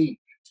really cheap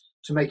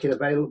to make it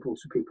available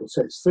to people.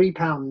 So it's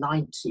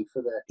 £3.90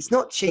 for the. It's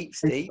not cheap,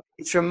 Steve.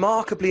 It's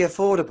remarkably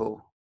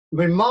affordable.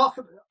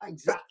 Remarkable,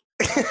 exactly.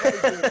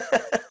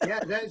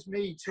 Yeah, there's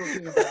me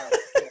talking about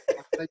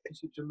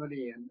relationship to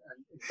money and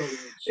calling it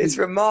cheap. It's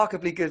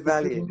remarkably good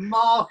value. It's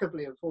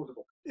remarkably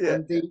affordable. Yeah.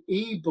 And the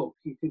ebook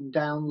you can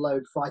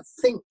download for, I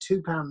think,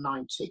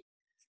 £2.90.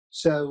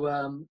 So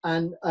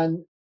and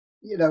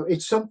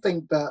it's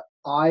something that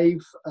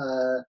I've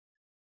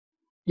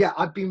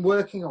been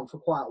working on for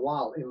quite a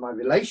while in my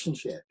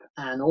relationship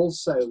and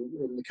also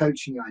in the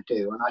coaching I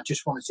do, and I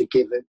just wanted to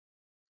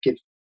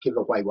give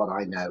away what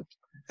I know.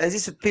 And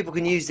is this, people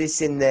can use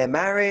this in their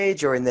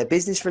marriage or in their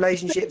business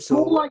relationships? It's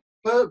more like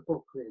a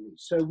workbook, really.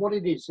 So what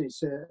it is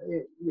there's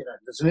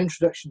an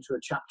introduction to a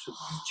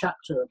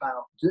chapter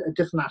about a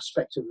different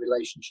aspect of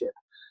relationship,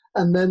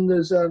 and then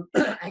there's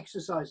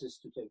exercises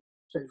to do.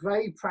 So it's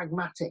very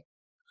pragmatic.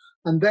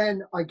 And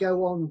then I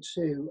go on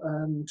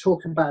to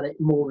talk about it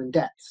more in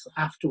depth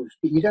afterwards.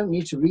 But you don't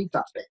need to read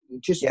that bit. You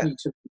just need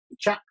to read the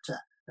chapter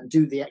and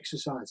do the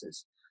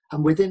exercises.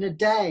 And within a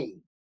day,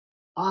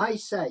 I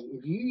say,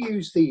 if you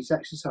use these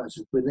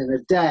exercises within a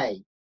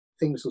day,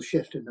 things will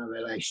shift in a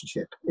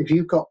relationship. If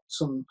you've got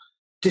some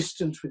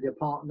distance with your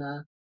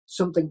partner,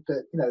 something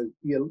that,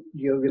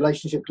 your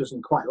relationship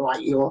doesn't quite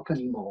light you up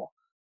anymore,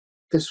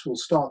 this will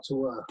start to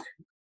work.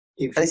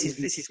 This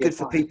is good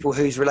for people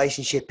whose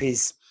relationship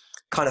is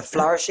kind of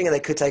flourishing and they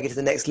could take it to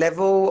the next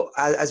level,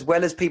 as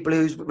well as people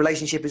whose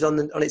relationship is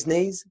on its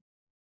knees.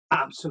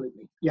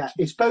 Absolutely. Yeah.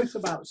 It's both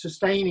about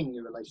sustaining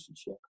your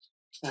relationship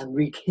and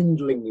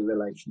rekindling your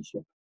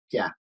relationship.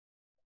 Yeah.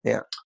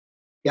 Yeah.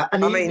 Yeah.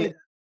 And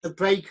a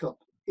breakup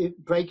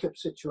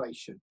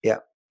situation. Yeah.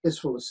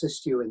 This will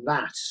assist you in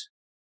that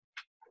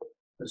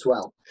as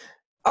well.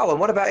 Oh, and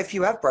what about if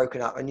you have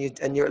broken up and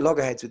you're at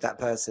loggerheads with that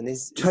person?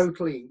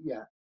 Totally,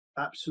 yeah,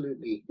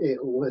 absolutely.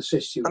 It will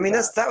assist you. I mean,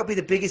 that would be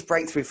the biggest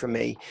breakthrough for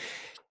me.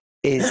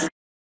 Is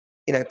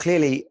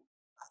clearly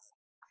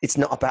it's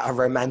not about a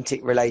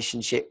romantic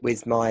relationship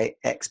with my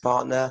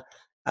ex-partner.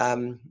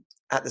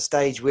 At the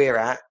stage we're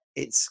at,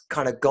 it's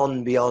kind of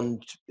gone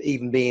beyond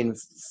even being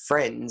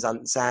friends.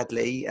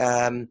 Sadly,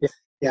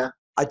 yeah.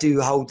 I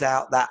do hold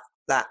out that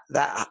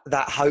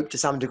hope to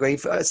some degree,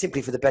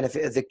 simply for the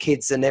benefit of the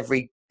kids and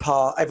every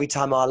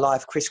time our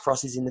life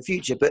crisscrosses in the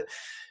future. But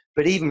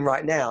even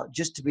right now,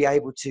 just to be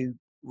able to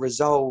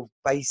resolve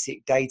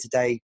basic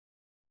day-to-day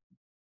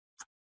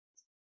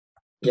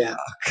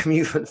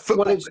commute,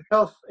 football, it's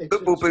tough.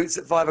 Football boots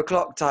at 5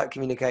 o'clock type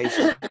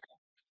communication.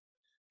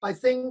 I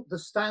think the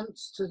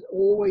stance to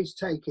always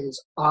take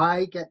is,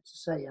 I get to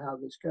say how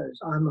this goes.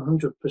 I'm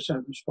 100%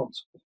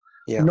 responsible.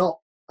 Yeah. Not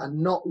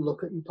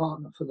look at your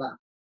partner for that.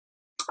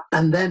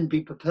 And then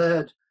be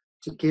prepared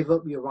to give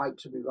up your right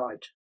to be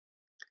right.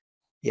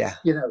 Yeah.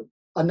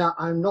 And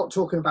I'm not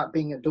talking about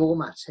being a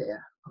doormat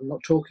here. I'm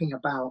not talking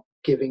about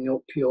giving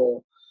up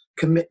your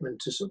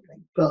commitment to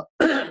something, but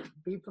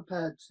be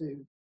prepared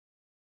to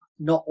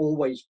not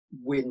always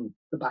win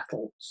the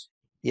battles.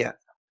 Yeah.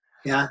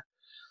 Yeah.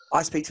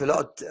 I speak to a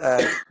lot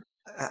of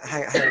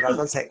hang on guys,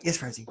 1 sec.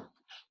 Yes, Rosie.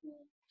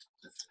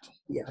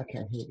 Yeah,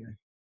 okay, here we go.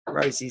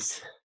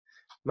 Rosie's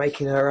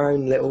making her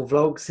own little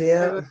vlogs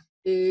here.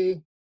 Here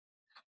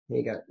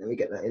you go. Let me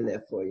get that in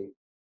there for you.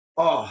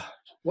 Oh,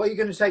 what are you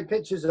going to take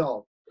pictures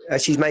of?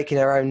 She's making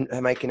her own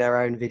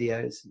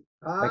videos,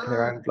 making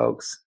her own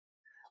vlogs.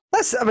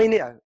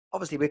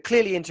 Obviously we're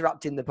clearly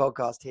interrupting the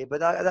podcast here, but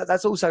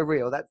that's also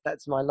real.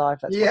 That's my life.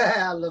 I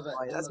love it.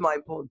 That's my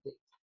important thing.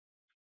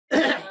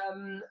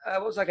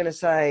 What was I going to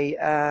say?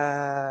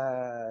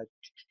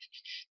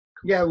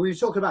 Yeah, we were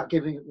talking about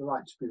giving it the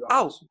right to be right.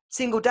 Oh,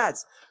 single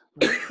dads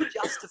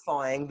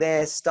justifying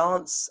their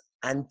stance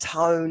and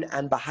tone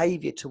and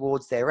behaviour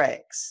towards their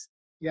ex.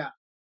 Yeah.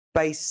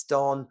 Based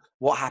on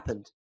what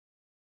happened.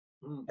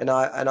 And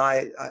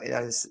I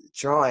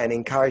try and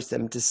encourage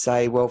them to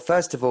say, well,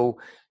 first of all,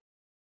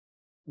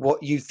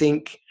 what you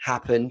think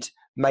happened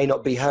may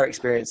not be her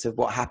experience of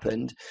what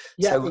happened.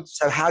 Yeah,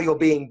 so how you're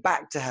being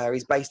back to her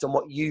is based on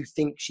what you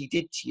think she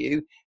did to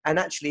you. And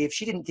actually, if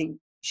she didn't think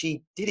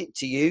she did it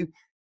to you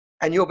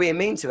and you're being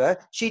mean to her,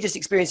 she just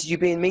experiences you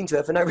being mean to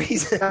her for no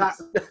reason.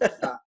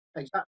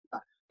 Exactly.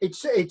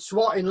 It's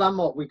what in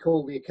Landmark we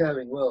call the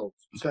occurring world.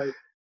 So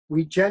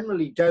we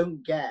generally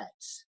don't get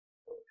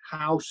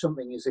how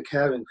something is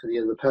occurring for the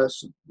other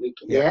person. We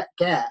can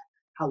get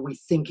how we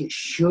think it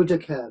should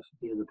occur for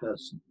the other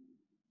person.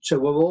 So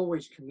we're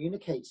always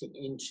communicating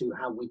into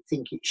how we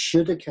think it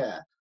should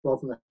occur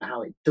rather than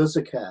how it does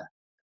occur.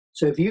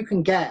 So if you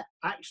can get,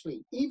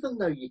 actually, even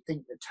though you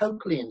think they're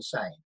totally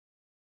insane,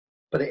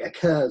 but it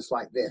occurs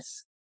like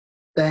this,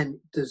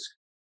 then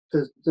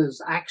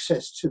there's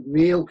access to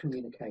real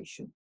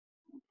communication.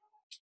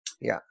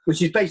 Yeah.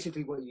 Which is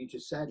basically what you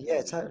just said.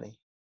 Yeah, totally.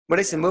 Well,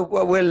 listen,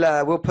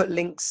 we'll put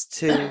links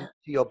to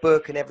your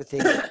book and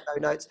everything in the show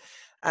notes.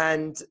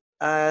 And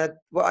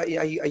what are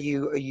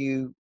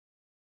you?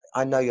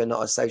 I know you're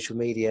not a social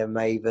media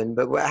maven,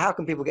 but how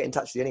can people get in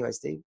touch with you anyway,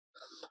 Steve?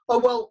 Oh,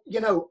 well,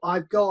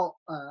 I've got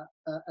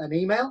an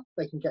email.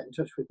 They can get in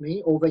touch with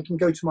me, or they can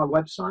go to my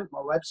website. My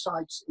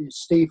website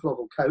is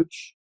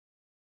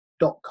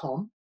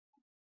stevelovellcoach.com.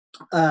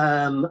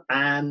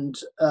 And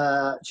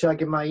should I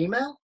give my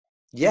email?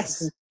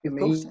 Yes.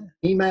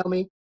 Email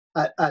me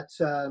at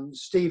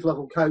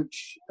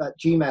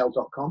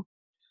stevelovellcoach@gmail.com.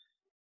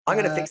 I'm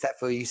going to fix that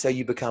for you so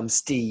you become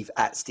Steve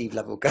at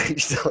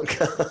stevelovellcoach.com.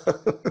 Okay.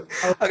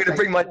 I'm going to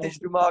bring my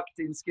digital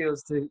marketing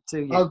skills to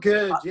you. Oh,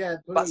 good. Yeah,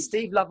 please. But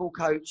Steve Lovell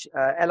Coach,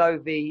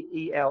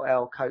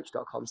 Lovell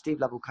coach.com,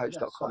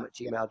 stevelovellcoach.com at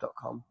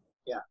gmail.com.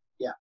 Yeah.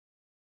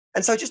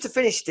 And so just to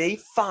finish,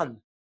 Steve,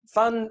 fun.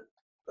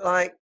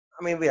 Like,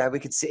 I mean, we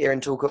could sit here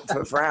and talk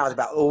for hours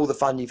about all the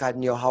fun you've had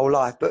in your whole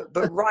life. But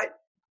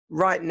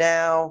right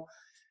now,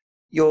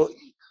 your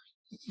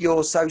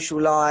social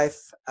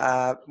life,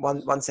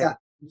 one second. Yeah.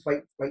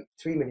 Wait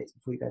 3 minutes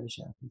before you go to the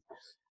shower.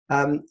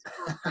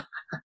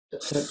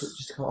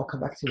 I'll come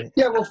back to it.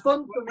 Yeah, well,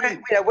 fun for me.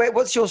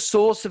 What's your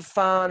source of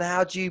fun?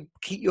 How do you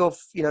keep your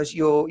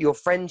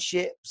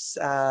friendships?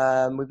 We've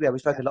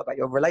spoken a lot about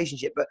your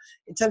relationship, but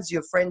in terms of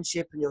your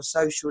friendship and your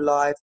social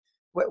life,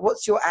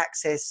 what's your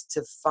access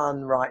to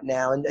fun right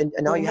now? And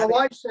are you? My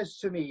wife says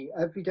to me,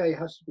 every day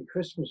has to be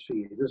Christmas for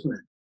you, doesn't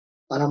it?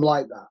 And I'm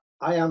like that.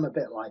 I am a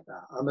bit like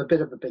that. I'm a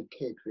bit of a big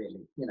kid,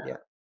 really. Yeah.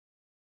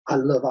 I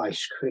love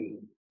ice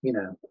cream.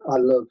 I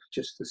love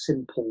just the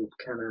simple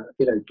kind of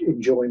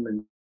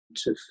enjoyment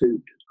of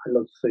food. I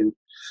love food.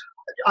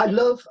 I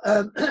love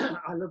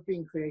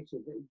being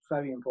creative. It's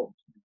very important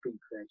to me being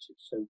creative.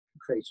 So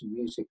creating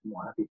music and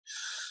what have you.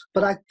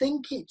 But I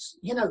think it's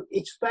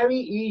very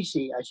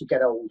easy as you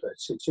get older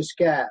to just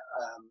get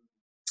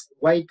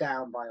weighed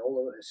down by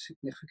all of the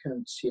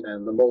significance.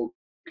 The more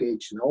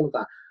mortgage and all of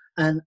that.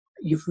 And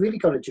you've really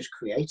got to just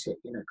create it,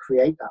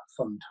 create that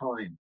fun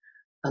time.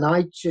 And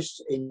I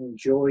just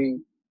enjoy,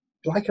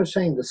 like I was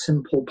saying, the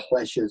simple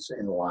pleasures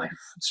in life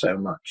so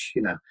much,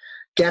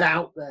 get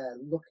out there,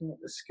 looking at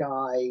the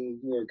sky,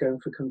 going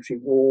for country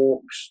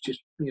walks,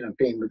 just,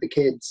 being with the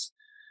kids.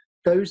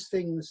 Those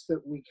things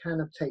that we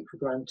kind of take for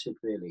granted,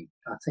 really.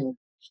 I think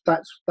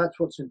that's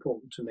what's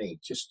important to me,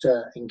 just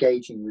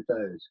engaging with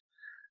those.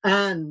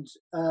 And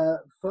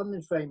fun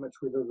is very much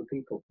with other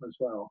people as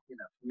well.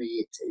 For me,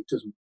 it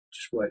doesn't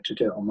just work to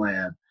do it on my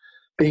own.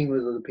 Being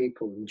with other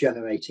people and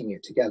generating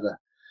it together.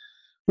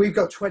 We've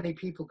got 20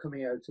 people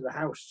coming over to the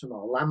house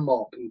tomorrow,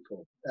 landmark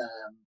people.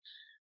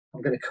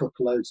 I'm going to cook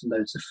loads and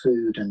loads of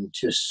food and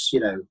just,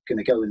 going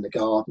to go in the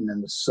garden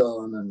in the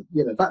sun. And,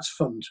 that's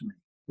fun to me,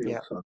 real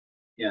fun.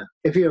 Yeah.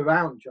 If you're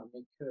around,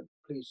 Johnny,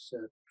 please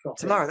drop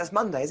Tomorrow, in. that's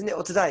Monday, isn't it?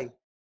 Or today?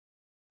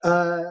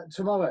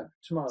 Tomorrow,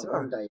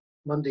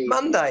 Monday.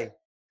 Monday?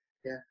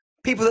 Yeah.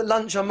 People that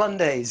lunch on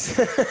Mondays.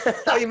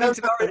 Oh, you mean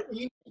tomorrow?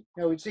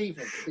 No, it's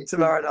evening.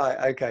 Tomorrow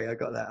night. Okay, I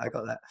got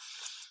that.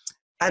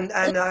 And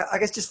I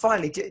guess just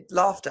finally,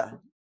 laughter.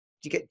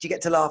 Do you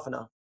get to laugh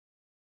enough?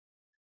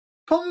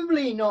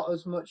 Probably not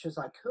as much as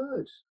I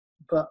could,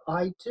 but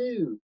I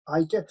do.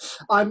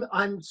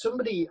 I'm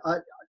somebody.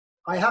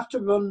 I have to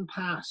run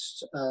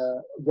past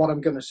what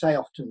I'm going to say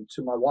often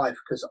to my wife,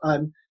 because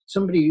I'm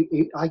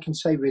somebody I can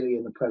say really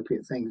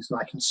inappropriate things and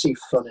I can see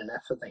fun in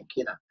everything,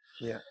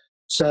 Yeah.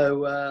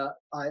 So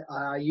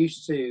I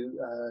used to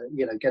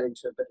get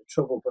into a bit of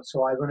trouble, but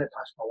so I run it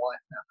past my wife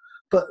now.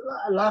 But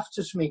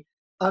laughter to me,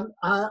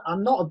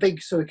 I'm not a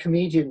big sort of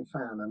comedian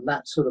fan and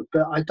that sort of,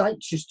 but I like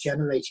just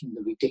generating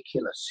the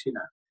ridiculous,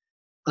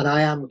 And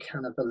I am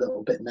kind of a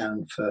little bit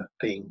known for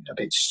being a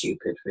bit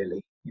stupid,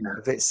 really,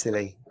 A bit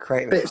silly.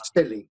 A bit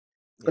silly,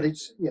 but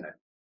it's,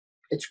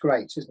 it's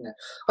great, isn't it?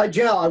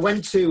 I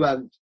went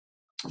to,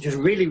 just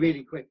really,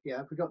 really quick,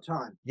 have we got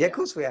time? Yeah, of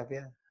course we have,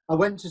 yeah. I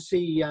went to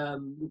see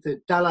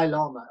the Dalai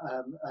Lama,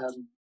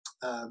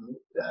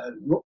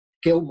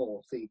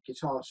 Gilmore, the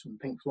guitarist from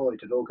Pink Floyd,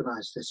 had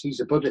organised this. He's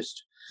a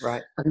Buddhist.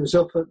 Right. And it was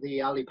up at the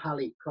Ali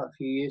Pali quite a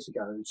few years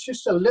ago. It's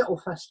just a little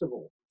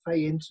festival,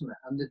 very intimate.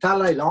 And the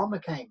Dalai Lama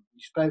came,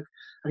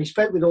 he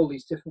spoke with all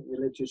these different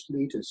religious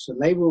leaders. And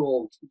they were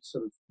all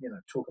sort of,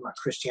 talking about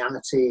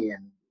Christianity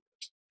and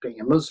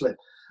being a Muslim.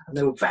 And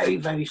they were very,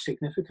 very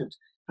significant.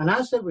 And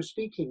as they were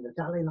speaking, the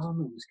Dalai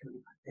Lama was going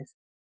like this.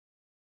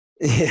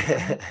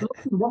 Yeah.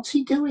 What's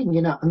he doing?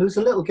 And there was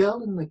a little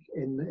girl in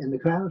the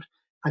crowd,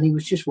 and he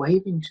was just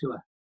waving to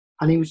her,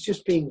 and he was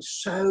just being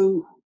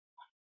so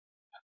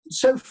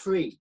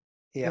free,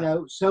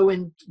 so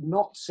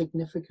not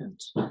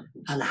significant,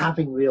 and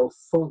having real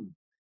fun.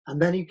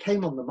 And then he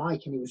came on the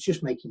mic, and he was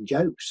just making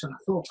jokes, and I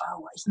thought,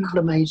 oh, isn't that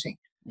amazing?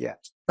 Yeah,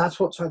 that's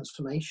what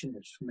transformation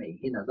is for me.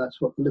 That's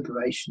what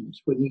liberation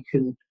is, when you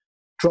can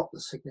drop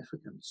the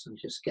significance and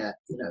just get,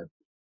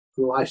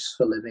 life's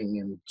for living,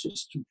 and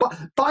just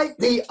bite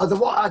the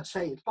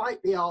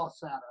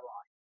arse out of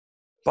life.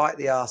 Bite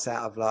the arse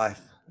out of life.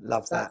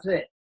 Love that. That's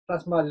it.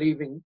 That's my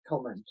leaving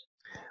comment.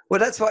 Well,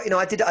 that's what,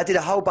 I did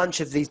a whole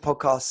bunch of these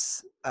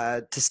podcasts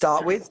to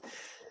start with,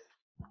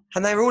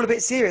 and they were all a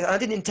bit serious. And I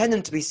didn't intend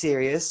them to be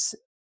serious,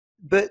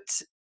 but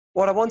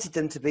what I wanted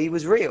them to be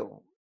was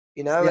real,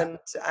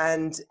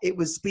 and it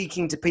was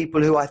speaking to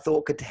people who I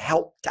thought could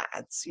help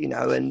dads,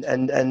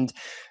 and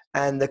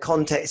the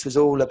context was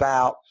all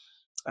about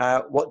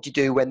what do you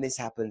do when this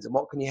happens, and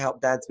what can you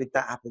help dads with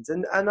that happens,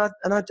 and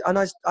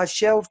I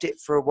shelved it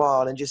for a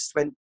while and just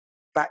went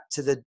back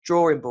to the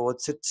drawing board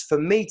for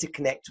me to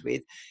connect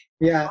with.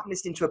 I'm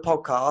listening to a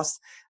podcast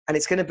and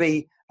it's going to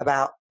be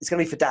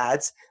for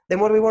dads.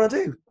 Then what do we want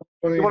to do?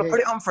 We want to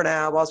put it on for an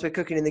hour whilst we're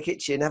cooking in the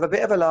kitchen, have a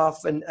bit of a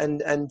laugh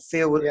and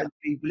feel and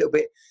be a little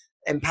bit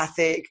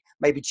empathic,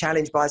 maybe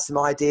challenged by some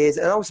ideas,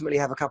 and ultimately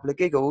have a couple of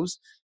giggles,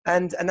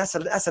 and that's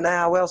an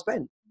hour well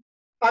spent.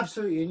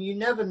 Absolutely. And you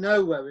never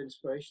know where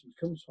inspiration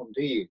comes from,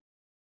 do you?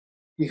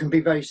 You can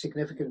be very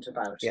significant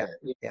about it.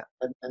 Yeah.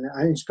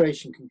 And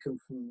inspiration can come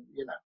from,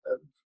 a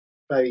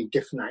very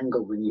different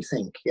angle than you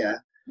think. Yeah.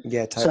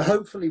 Yeah, totally. So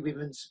hopefully we've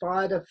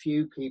inspired a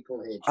few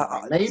people here.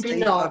 Maybe Steve,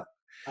 not.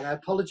 And I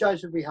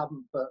apologise if we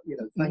haven't, but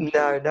thank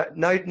you.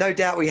 No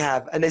doubt we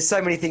have. And there's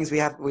so many things we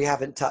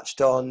haven't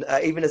touched on.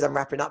 Even as I'm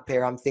wrapping up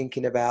here, I'm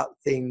thinking about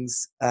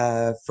things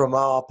from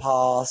our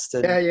past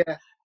and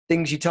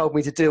things you told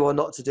me to do or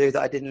not to do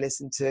that I didn't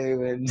listen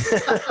to. And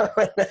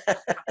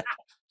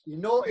you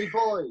naughty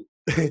boy.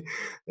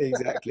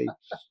 Exactly.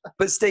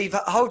 But Steve,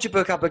 hold your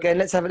book up again.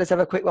 Let's have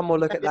a quick one more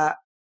look at that.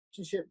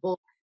 Relationship book,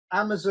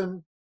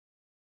 Amazon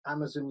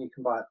you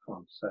can buy it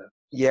from. So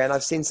yeah, and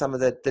I've seen some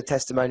of the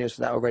testimonials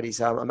for that already,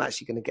 so I'm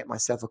actually going to get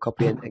myself a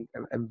copy and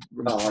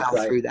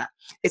plow through that.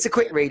 It's a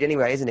quick read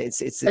anyway, isn't it?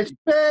 It's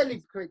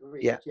fairly quick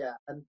read. Yeah,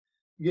 and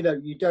you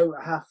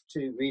don't have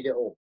to read it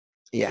all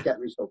to get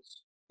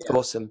results.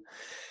 Awesome.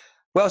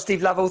 Well,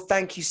 Steve Lovell,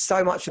 thank you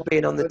so much for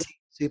being on the Team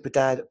Super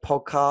Dad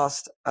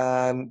podcast.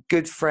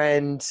 Good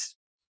friend,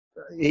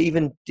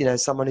 even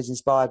someone who's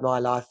inspired my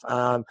life.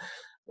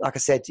 like I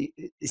said,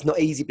 it's not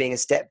easy being a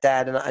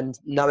stepdad, and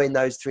knowing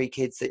those 3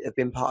 kids that have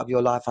been part of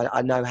your life,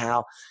 I know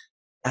how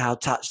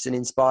touched and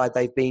inspired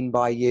they've been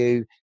by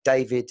you.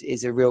 David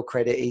is a real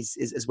credit. He's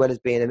as well as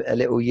being a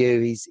little you,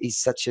 he's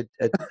such a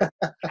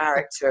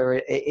character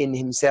in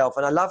himself,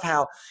 and I love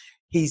how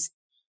he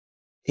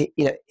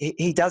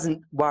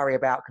doesn't worry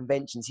about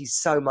conventions. He's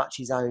so much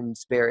his own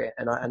spirit,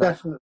 and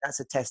that's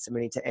a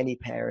testimony to any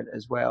parent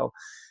as well.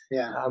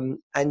 Yeah.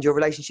 And your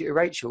relationship with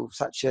Rachel,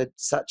 such a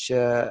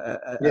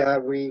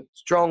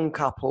strong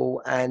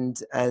couple, and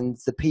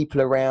the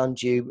people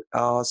around you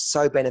are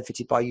so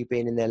benefited by you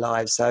being in their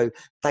lives. So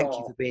thank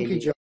you for being here.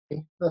 Johnny.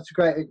 That's a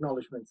great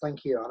acknowledgement.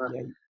 Thank you, Anna.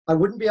 Yeah. I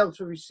wouldn't be able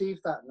to receive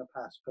that in the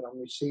past, but I'm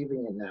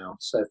receiving it now.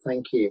 So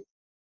thank you.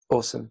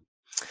 Awesome.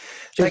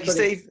 Thank you,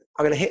 Steve.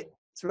 I'm going to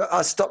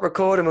I'll stop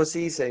recording. We'll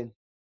see you soon.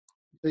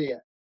 See ya.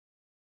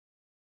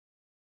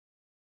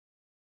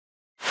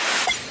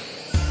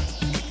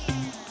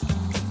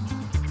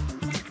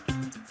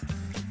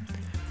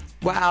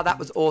 Wow, that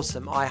was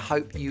awesome. I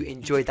hope you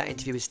enjoyed that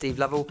interview with Steve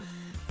Lovell.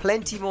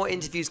 Plenty more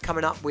interviews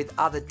coming up with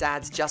other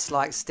dads just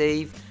like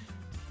Steve.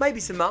 Maybe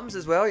some mums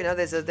as well.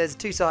 There's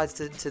 2 sides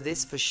to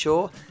this for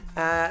sure.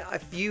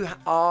 If you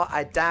are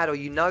a dad, or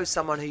you know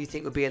someone who you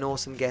think would be an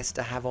awesome guest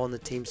to have on the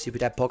Team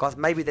Superdad podcast,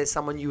 maybe there's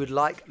someone you would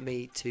like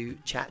me to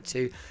chat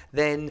to,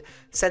 then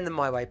send them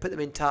my way. Put them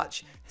in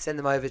touch. Send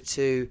them over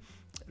to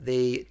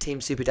the Team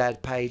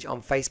Superdad page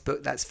on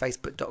Facebook. That's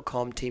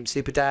facebook.com Team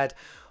Superdad.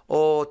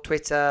 Or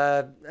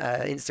Twitter,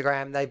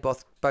 Instagram, they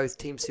both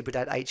Team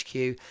Superdad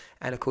HQ.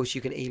 And of course, you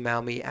can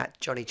email me at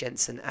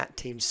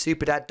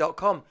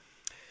johnnyjensen@teamsuperdad.com.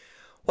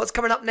 What's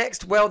coming up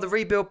next? Well, the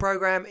rebuild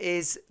program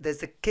there's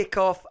the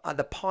kickoff,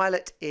 the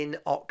pilot in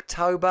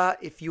October.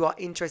 If you are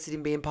interested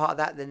in being part of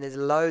that, then there's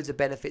loads of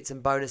benefits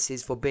and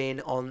bonuses for being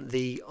on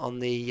the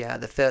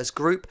first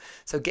group.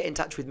 So get in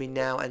touch with me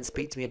now and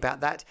speak to me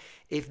about that.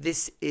 If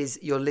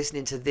you're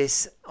listening to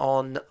this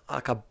on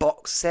like a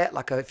box set,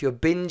 if you're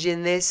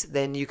binging this,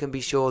 then you can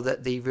be sure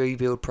that the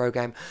rebuild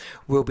program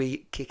will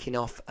be kicking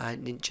off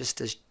in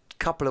just a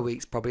couple of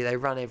weeks. Probably they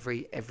run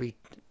every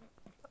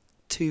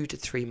 2 to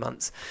 3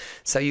 months,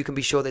 so you can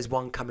be sure there's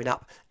one coming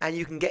up, and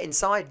you can get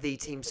inside the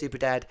Team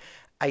Superdad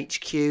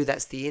HQ.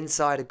 That's the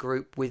insider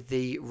group with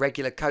the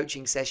regular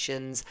coaching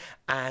sessions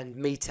and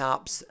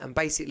meetups, and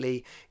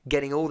basically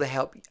getting all the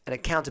help and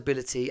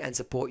accountability and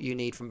support you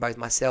need from both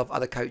myself,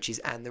 other coaches,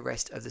 and the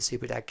rest of the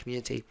Superdad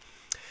community.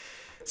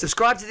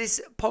 Subscribe to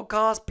this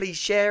podcast. Please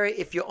share it.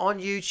 If you're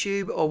on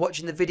YouTube or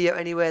watching the video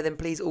anywhere, then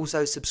please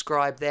also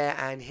subscribe there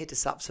and hit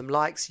us up some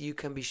likes. You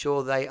can be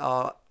sure they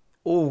are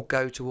all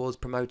go towards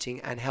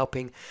promoting and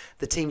helping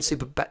the Team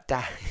Superdad.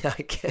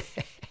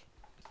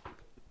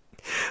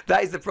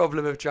 That is the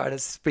problem of trying to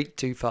speak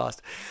too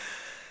fast.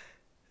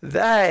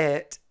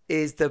 That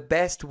is the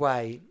best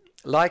way.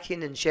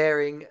 Liking and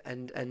sharing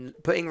and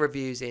putting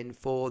reviews in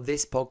for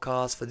this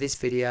podcast, for this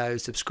video,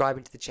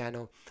 subscribing to the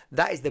channel.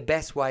 That is the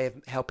best way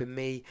of helping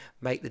me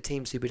make the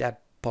Team Superdad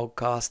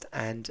podcast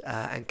and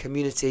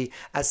community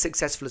as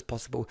successful as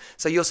possible.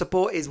 So your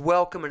support is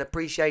welcome and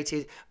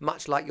appreciated,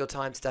 much like your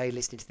time today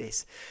listening to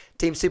this.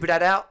 Team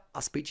Superdad out.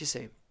 I'll speak to you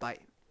soon. Bye.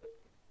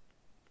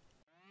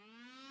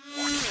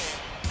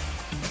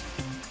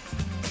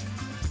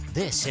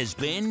 This has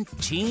been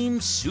Team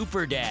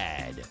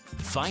Superdad.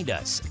 Find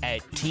us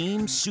at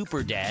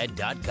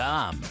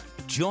teamsuperdad.com.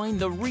 Join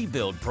the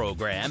rebuild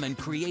program and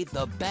create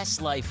the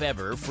best life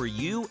ever for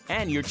you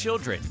and your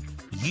children.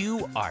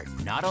 You are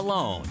not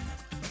alone.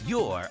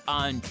 You're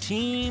on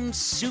Team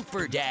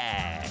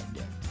Superdad.